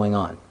what's going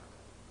on.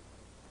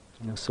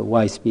 So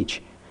wise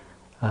speech,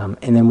 and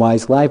then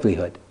wise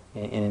livelihood.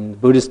 In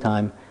Buddhist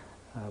time,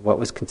 what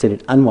was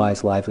considered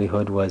unwise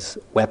livelihood was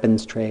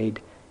weapons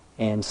trade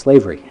and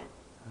slavery.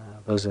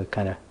 Those are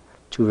kind of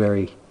two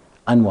very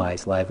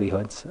unwise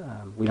livelihoods.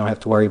 We don't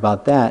have to worry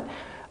about that.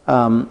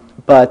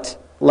 But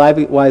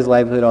wise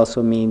livelihood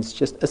also means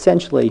just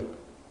essentially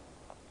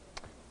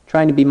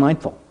trying to be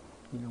mindful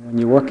when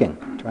you're working,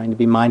 trying to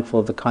be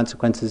mindful of the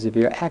consequences of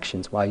your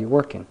actions while you're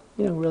working.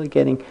 Really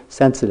getting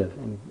sensitive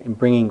and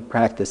bringing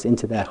practice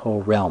into that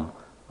whole realm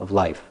of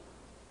life.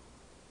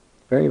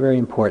 Very, very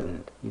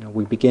important.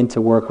 We begin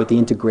to work with the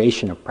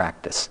integration of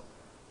practice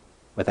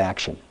with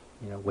action,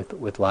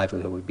 with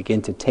livelihood. We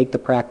begin to take the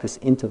practice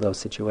into those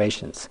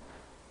situations.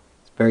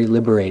 It's very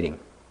liberating.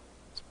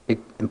 It's a big,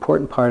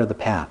 important part of the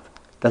path.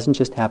 It doesn't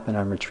just happen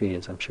on retreat,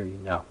 as I'm sure you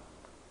know.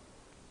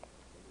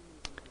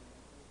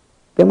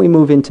 Then we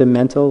move into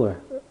mental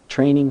or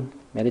training,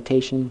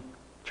 meditation,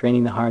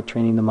 training the heart,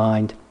 training the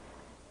mind.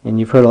 And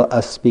you've heard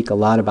us speak a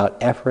lot about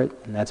effort,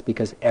 and that's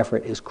because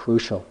effort is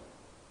crucial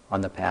on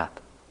the path.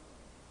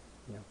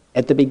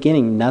 At the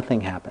beginning,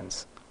 nothing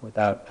happens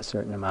without a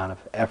certain amount of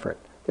effort.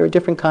 There are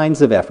different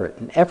kinds of effort,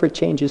 and effort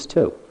changes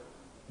too.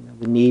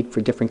 The need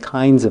for different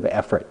kinds of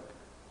effort.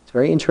 It's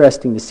very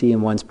interesting to see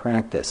in one's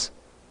practice.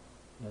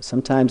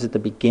 Sometimes at the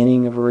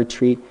beginning of a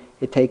retreat,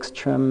 it takes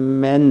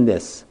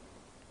tremendous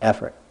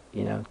effort,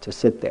 to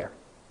sit there,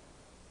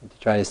 and to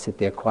try to sit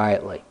there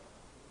quietly.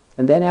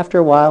 And then after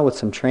a while, with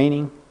some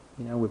training,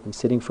 we've been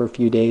sitting for a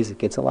few days, it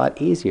gets a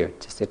lot easier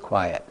to sit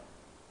quiet.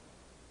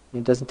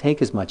 It doesn't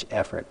take as much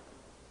effort.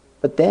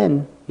 But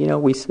then,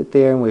 we sit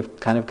there and we've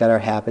kind of got our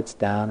habits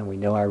down and we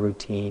know our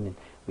routine, and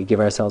we give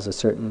ourselves a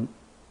certain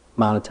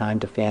amount of time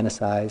to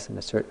fantasize and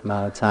a certain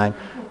amount of time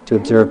to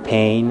observe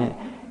pain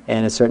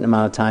and a certain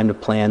amount of time to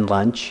plan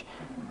lunch.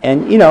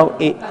 And,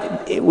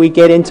 we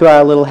get into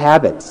our little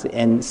habits,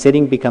 and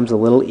sitting becomes a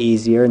little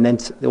easier, and then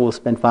we'll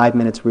spend 5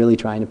 minutes really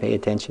trying to pay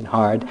attention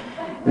hard.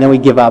 And then we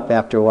give up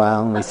after a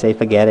while and we say,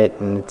 forget it,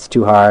 and it's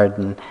too hard,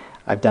 and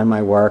I've done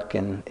my work,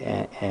 and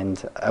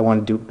I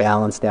want to do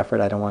balanced effort.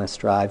 I don't want to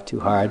strive too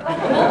hard.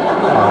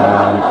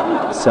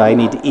 So I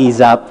need to ease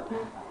up.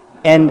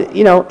 And,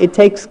 it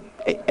takes,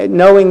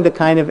 knowing the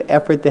kind of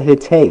effort that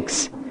it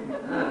takes,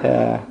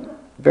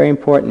 very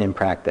important in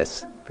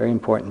practice. Very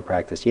important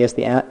practice. Yes,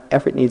 the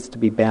effort needs to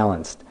be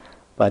balanced,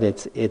 but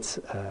it's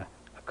a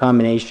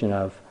combination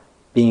of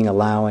being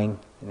allowing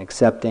and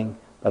accepting,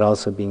 but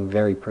also being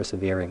very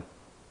persevering.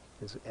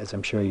 As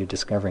I'm sure you're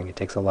discovering, it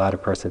takes a lot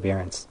of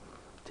perseverance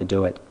to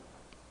do it.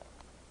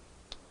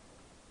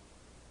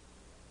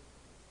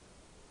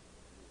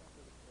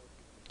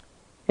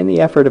 And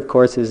the effort, of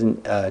course,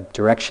 isn't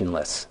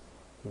directionless.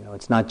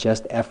 It's not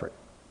just effort.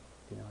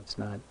 It's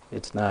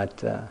not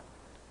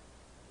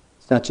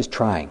just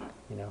trying.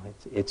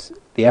 It's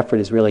the effort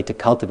is really to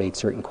cultivate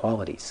certain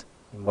qualities.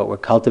 And what we're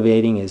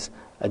cultivating is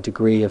a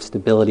degree of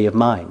stability of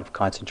mind, of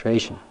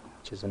concentration,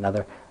 which is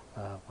another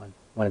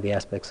one of the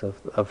aspects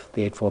of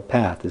the Eightfold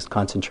Path, is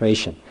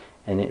concentration.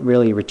 And it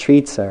really,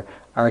 retreats are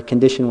a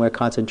condition where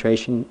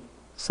concentration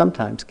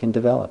sometimes can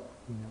develop,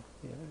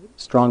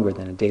 stronger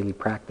than a daily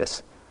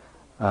practice.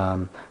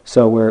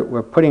 So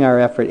we're putting our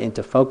effort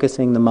into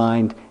focusing the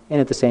mind, and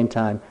at the same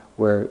time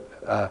we're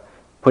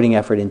putting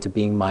effort into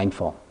being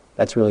mindful.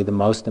 That's really the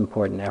most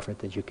important effort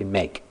that you can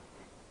make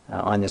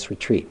on this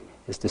retreat,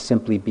 is to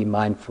simply be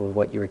mindful of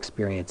what your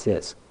experience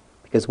is.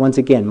 Because once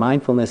again,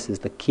 mindfulness is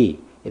the key.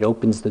 It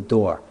opens the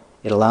door.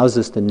 It allows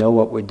us to know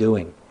what we're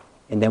doing.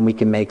 And then we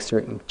can make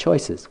certain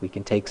choices. We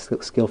can take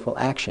skillful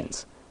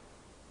actions.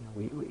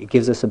 It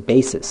gives us a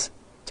basis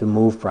to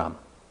move from.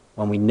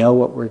 When we know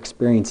what we're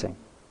experiencing,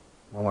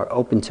 when we're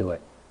open to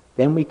it,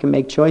 then we can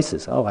make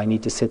choices. Oh, I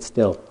need to sit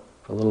still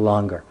for a little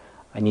longer.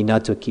 I need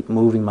not to keep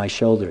moving my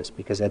shoulders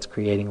because that's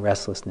creating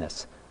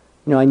restlessness.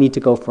 I need to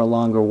go for a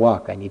longer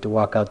walk. I need to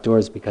walk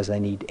outdoors because I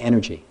need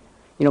energy.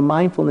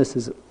 Mindfulness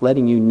is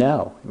letting you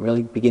know, and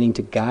really beginning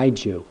to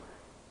guide you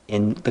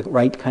in the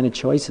right kind of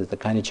choices, the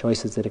kind of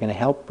choices that are going to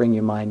help bring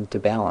your mind into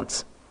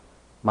balance.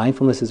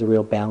 Mindfulness is a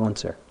real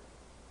balancer,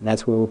 and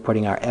that's where we're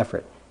putting our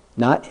effort.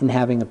 Not in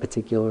having a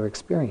particular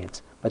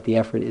experience, but the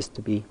effort is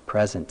to be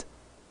present,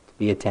 to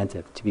be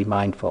attentive, to be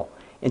mindful,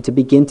 and to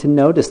begin to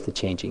notice the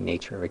changing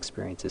nature of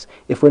experiences.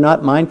 If we're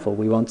not mindful,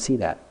 we won't see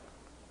that.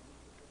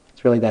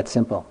 It's really that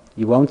simple.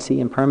 You won't see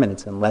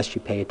impermanence unless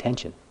you pay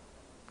attention.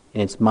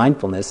 And its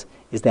mindfulness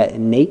is that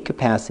innate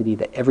capacity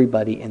that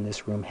everybody in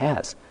this room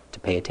has to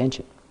pay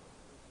attention.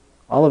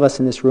 All of us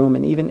in this room,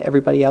 and even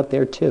everybody out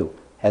there too,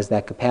 has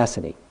that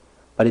capacity.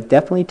 But it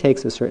definitely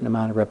takes a certain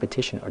amount of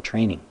repetition or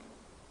training,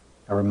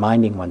 or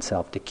reminding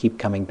oneself to keep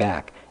coming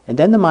back. And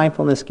then the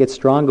mindfulness gets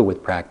stronger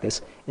with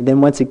practice, and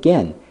then once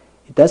again,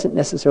 it doesn't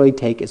necessarily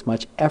take as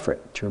much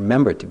effort to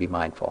remember to be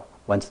mindful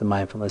once the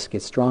mindfulness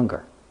gets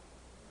stronger.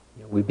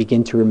 We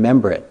begin to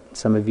remember it.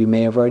 Some of you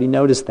may have already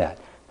noticed that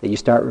you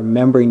start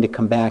remembering to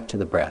come back to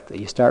the breath, that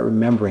you start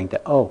remembering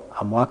that, oh,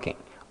 I'm walking,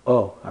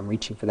 oh, I'm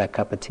reaching for that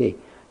cup of tea.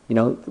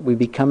 We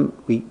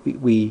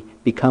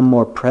become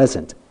more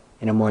present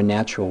in a more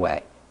natural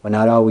way. We're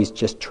not always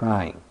just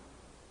trying.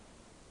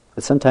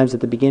 But sometimes at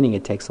the beginning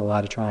it takes a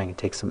lot of trying, it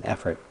takes some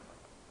effort.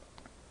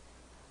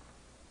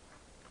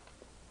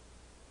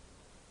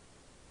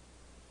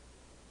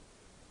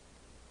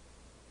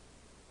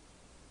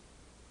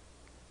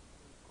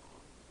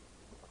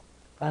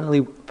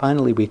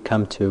 Finally, we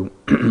come to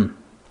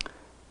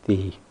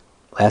the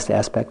last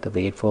aspect of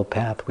the Eightfold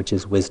Path, which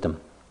is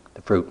wisdom,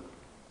 the fruit.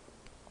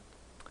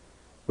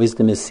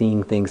 Wisdom is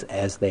seeing things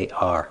as they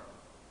are.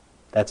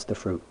 That's the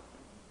fruit.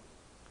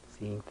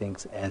 Seeing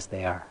things as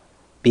they are.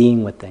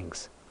 Being with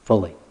things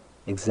fully,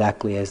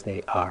 exactly as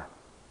they are.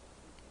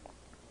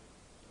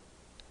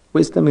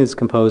 Wisdom is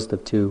composed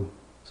of two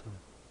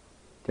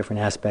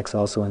different aspects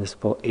also in this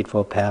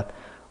Eightfold Path.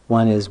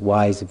 One is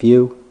wise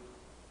view.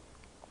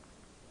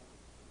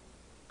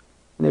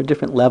 And there are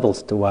different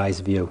levels to wise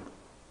view.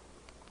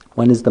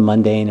 One is the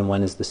mundane and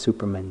one is the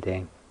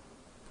super-mundane.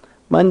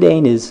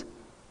 Mundane is,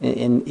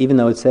 and even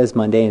though it says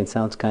mundane, it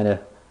sounds kind of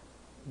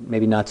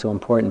maybe not so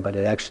important, but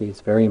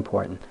it's very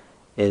important,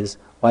 is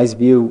wise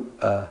view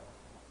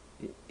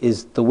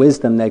is the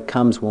wisdom that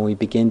comes when we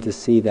begin to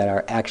see that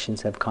our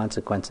actions have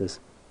consequences.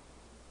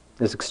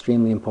 It's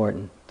extremely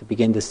important to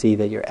begin to see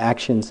that your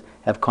actions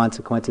have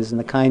consequences and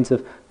the kinds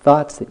of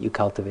thoughts that you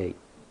cultivate,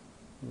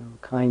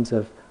 kinds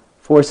of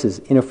forces,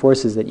 inner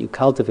forces that you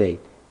cultivate,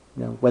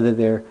 whether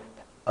they're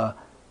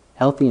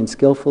healthy and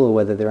skillful or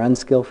whether they're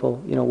unskillful.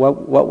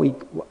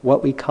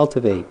 What we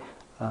cultivate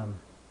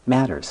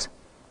matters.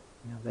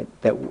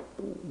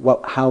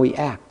 How we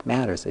act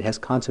matters. It has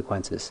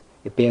consequences.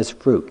 It bears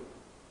fruit.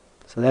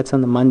 So that's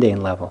on the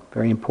mundane level,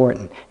 very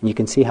important. And you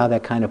can see how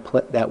that kind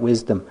of that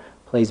wisdom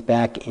plays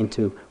back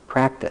into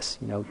practice.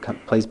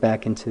 Plays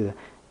back into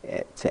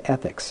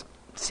ethics.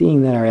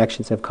 Seeing that our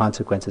actions have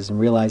consequences and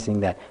realizing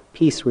that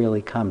peace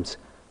really comes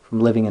from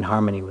living in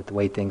harmony with the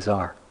way things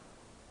are.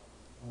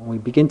 When we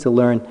begin to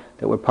learn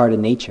that we're part of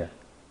nature,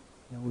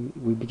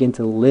 we begin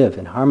to live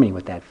in harmony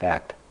with that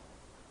fact.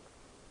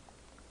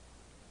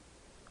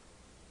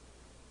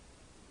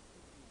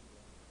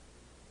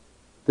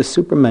 The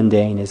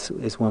super-mundane is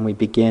when we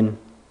begin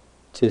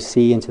to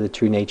see into the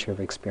true nature of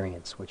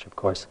experience, which of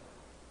course,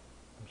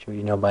 I'm sure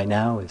you know by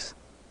now, is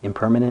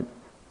impermanent.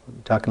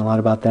 We're talking a lot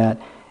about that.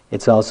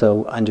 It's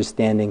also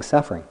understanding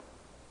suffering,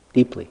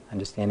 deeply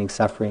understanding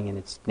suffering and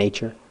its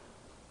nature,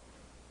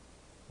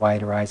 why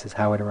it arises,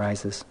 how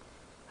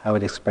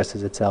it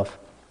expresses itself,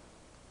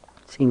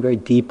 seeing very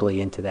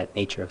deeply into that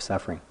nature of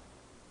suffering.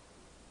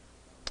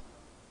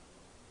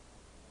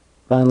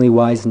 Finally,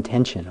 wise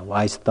intention, a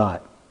wise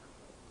thought.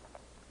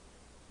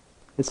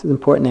 This is an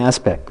important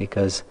aspect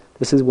because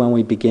this is when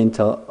we begin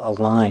to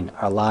align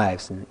our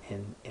lives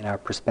in our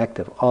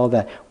perspective. All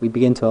that, we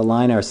begin to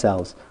align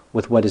ourselves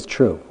with what is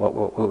true, what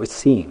we're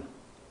seeing.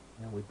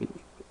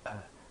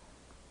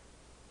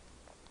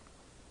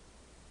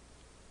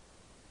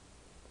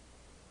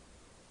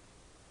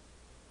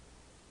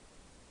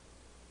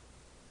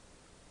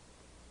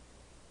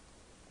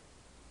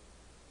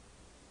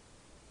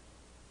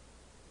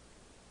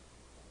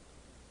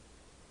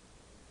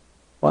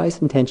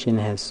 Wise intention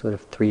has sort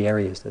of three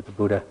areas that the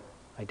Buddha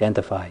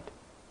identified.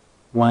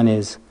 One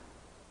is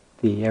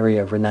the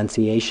area of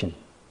renunciation,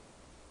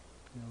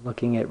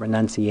 looking at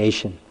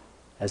renunciation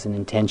as an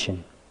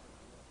intention.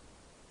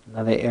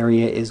 Another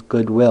area is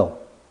goodwill,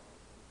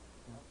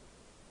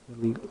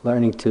 really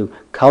learning to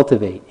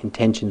cultivate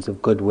intentions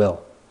of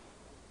goodwill.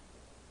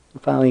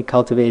 And finally,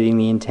 cultivating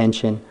the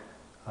intentions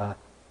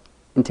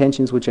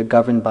which are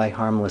governed by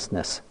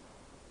harmlessness,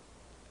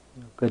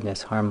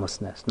 goodness,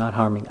 harmlessness, not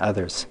harming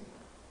others.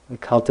 We're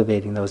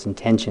cultivating those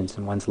intentions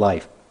in one's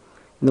life.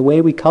 And the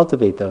way we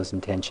cultivate those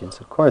intentions,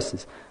 of course,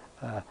 is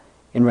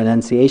in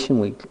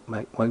renunciation we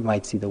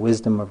might see the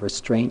wisdom of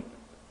restraint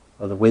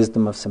or the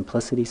wisdom of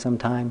simplicity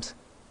sometimes.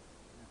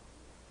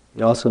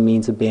 It also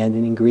means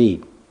abandoning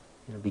greed.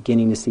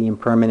 Beginning to see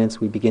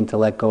impermanence, we begin to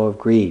let go of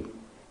greed.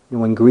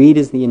 When greed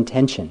is the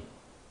intention,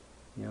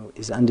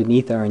 is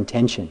underneath our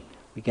intention,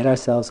 we get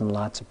ourselves in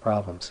lots of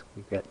problems.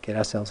 We get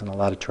ourselves in a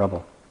lot of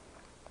trouble.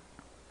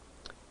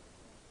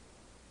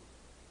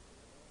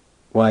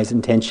 Wise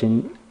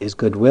intention is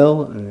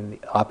goodwill, and the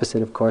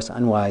opposite, of course,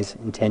 unwise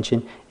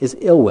intention is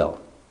ill will.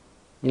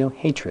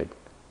 Hatred.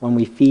 When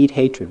we feed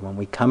hatred, when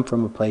we come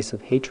from a place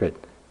of hatred,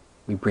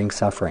 we bring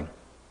suffering.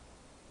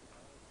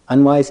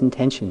 Unwise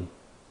intention,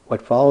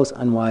 what follows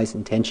unwise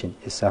intention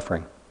is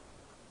suffering.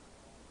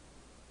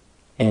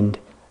 And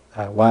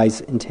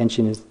wise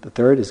intention is the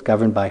third, is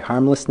governed by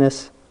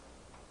harmlessness,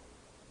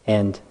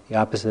 and the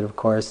opposite, of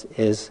course,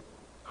 is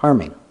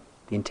harming,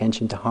 the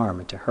intention to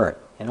harm and to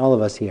hurt. And all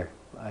of us here,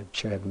 I'm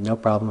sure, have no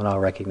problem at all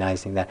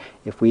recognizing that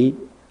if we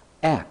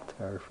act,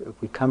 or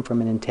if we come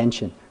from an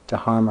intention to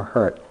harm or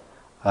hurt,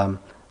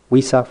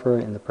 we suffer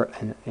and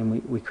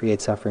we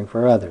create suffering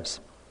for others.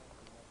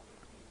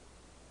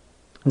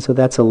 And so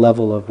that's a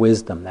level of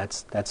wisdom.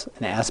 That's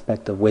an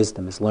aspect of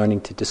wisdom, is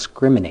learning to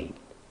discriminate.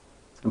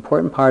 It's an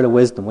important part of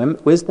wisdom.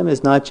 Wisdom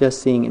is not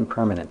just seeing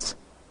impermanence.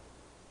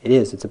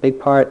 It's a big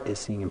part, is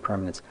seeing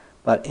impermanence.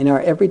 But in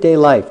our everyday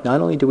life,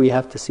 not only do we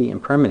have to see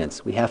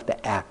impermanence, we have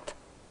to act.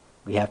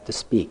 We have to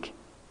speak.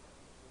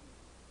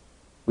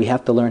 We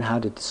have to learn how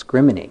to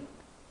discriminate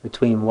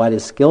between what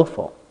is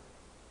skillful,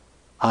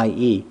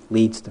 i.e.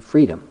 leads to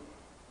freedom,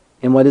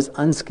 and what is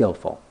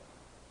unskillful,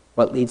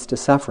 what leads to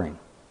suffering.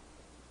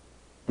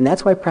 And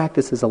that's why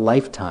practice is a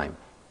lifetime.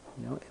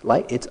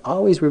 It's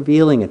always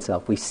revealing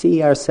itself. We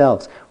see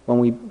ourselves. When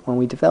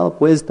we develop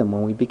wisdom,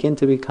 when we begin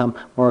to become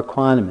more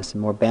equanimous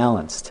and more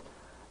balanced,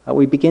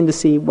 we begin to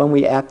see when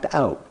we act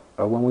out,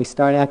 or when we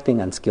start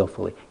acting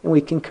unskillfully, and we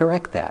can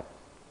correct that.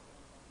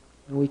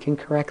 We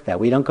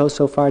don't go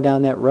so far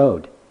down that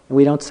road, and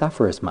we don't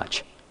suffer as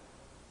much.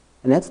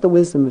 And that's the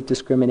wisdom of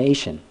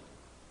discrimination.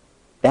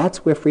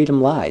 That's where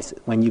freedom lies,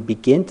 when you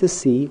begin to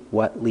see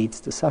what leads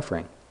to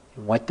suffering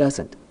and what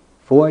doesn't,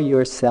 for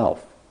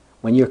yourself.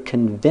 When you're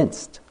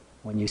convinced,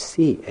 when you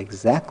see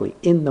exactly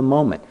in the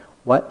moment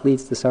what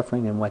leads to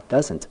suffering and what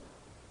doesn't,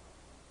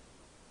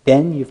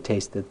 then you've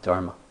tasted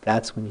Dharma.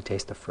 That's when you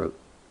taste the fruit.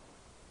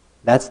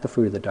 That's the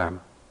fruit of the Dharma.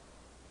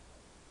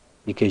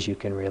 Because you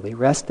can really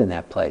rest in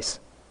that place.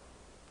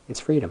 It's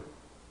freedom.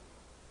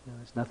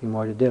 There's nothing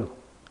more to do.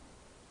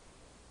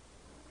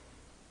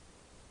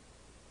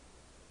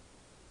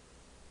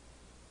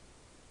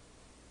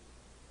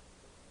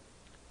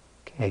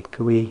 Okay,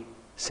 could we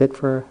sit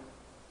for a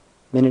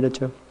minute or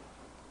two?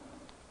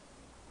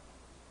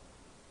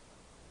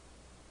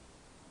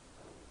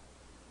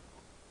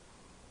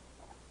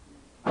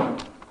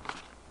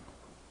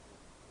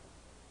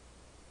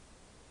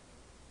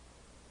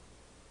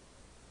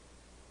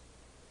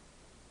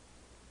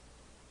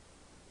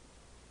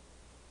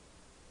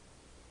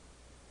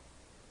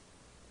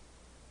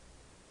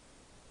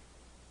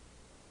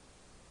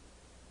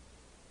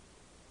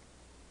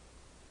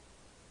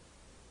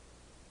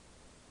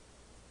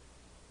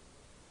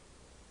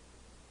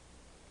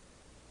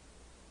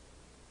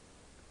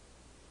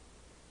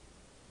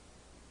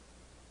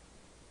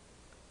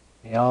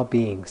 May all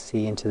beings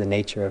see into the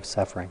nature of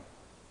suffering.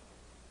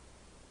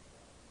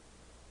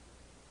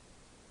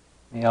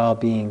 May all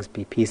beings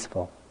be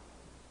peaceful.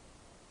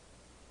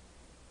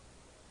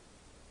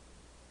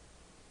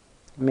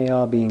 May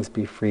all beings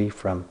be free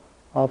from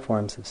all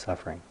forms of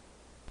suffering.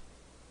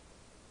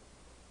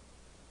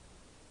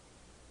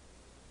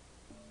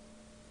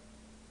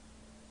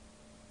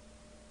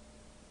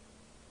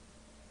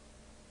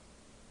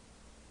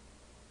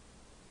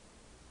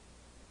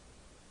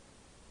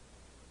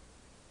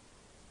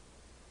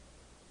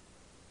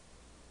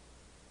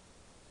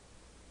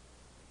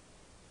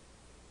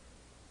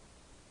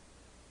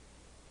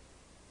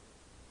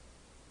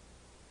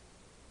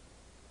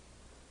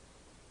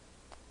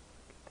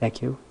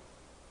 Thank you.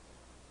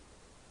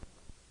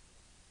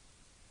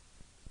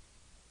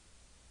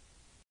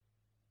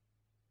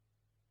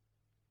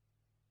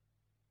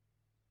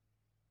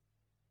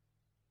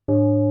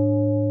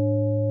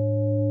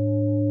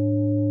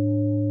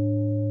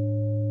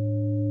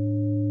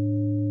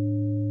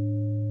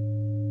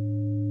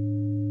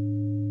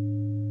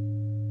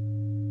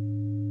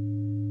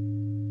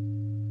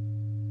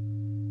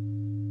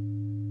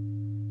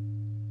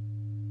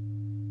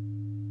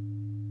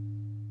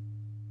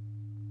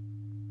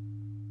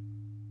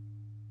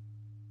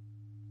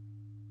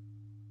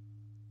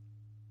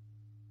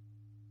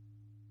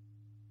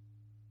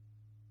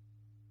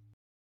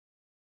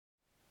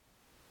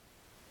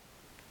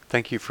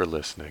 Thank you for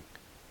listening.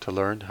 To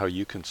learn how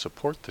you can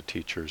support the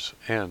teachers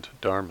and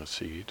Dharma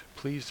Seed,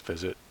 please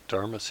visit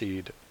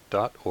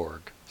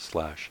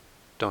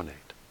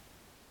dharmaseed.org/donate.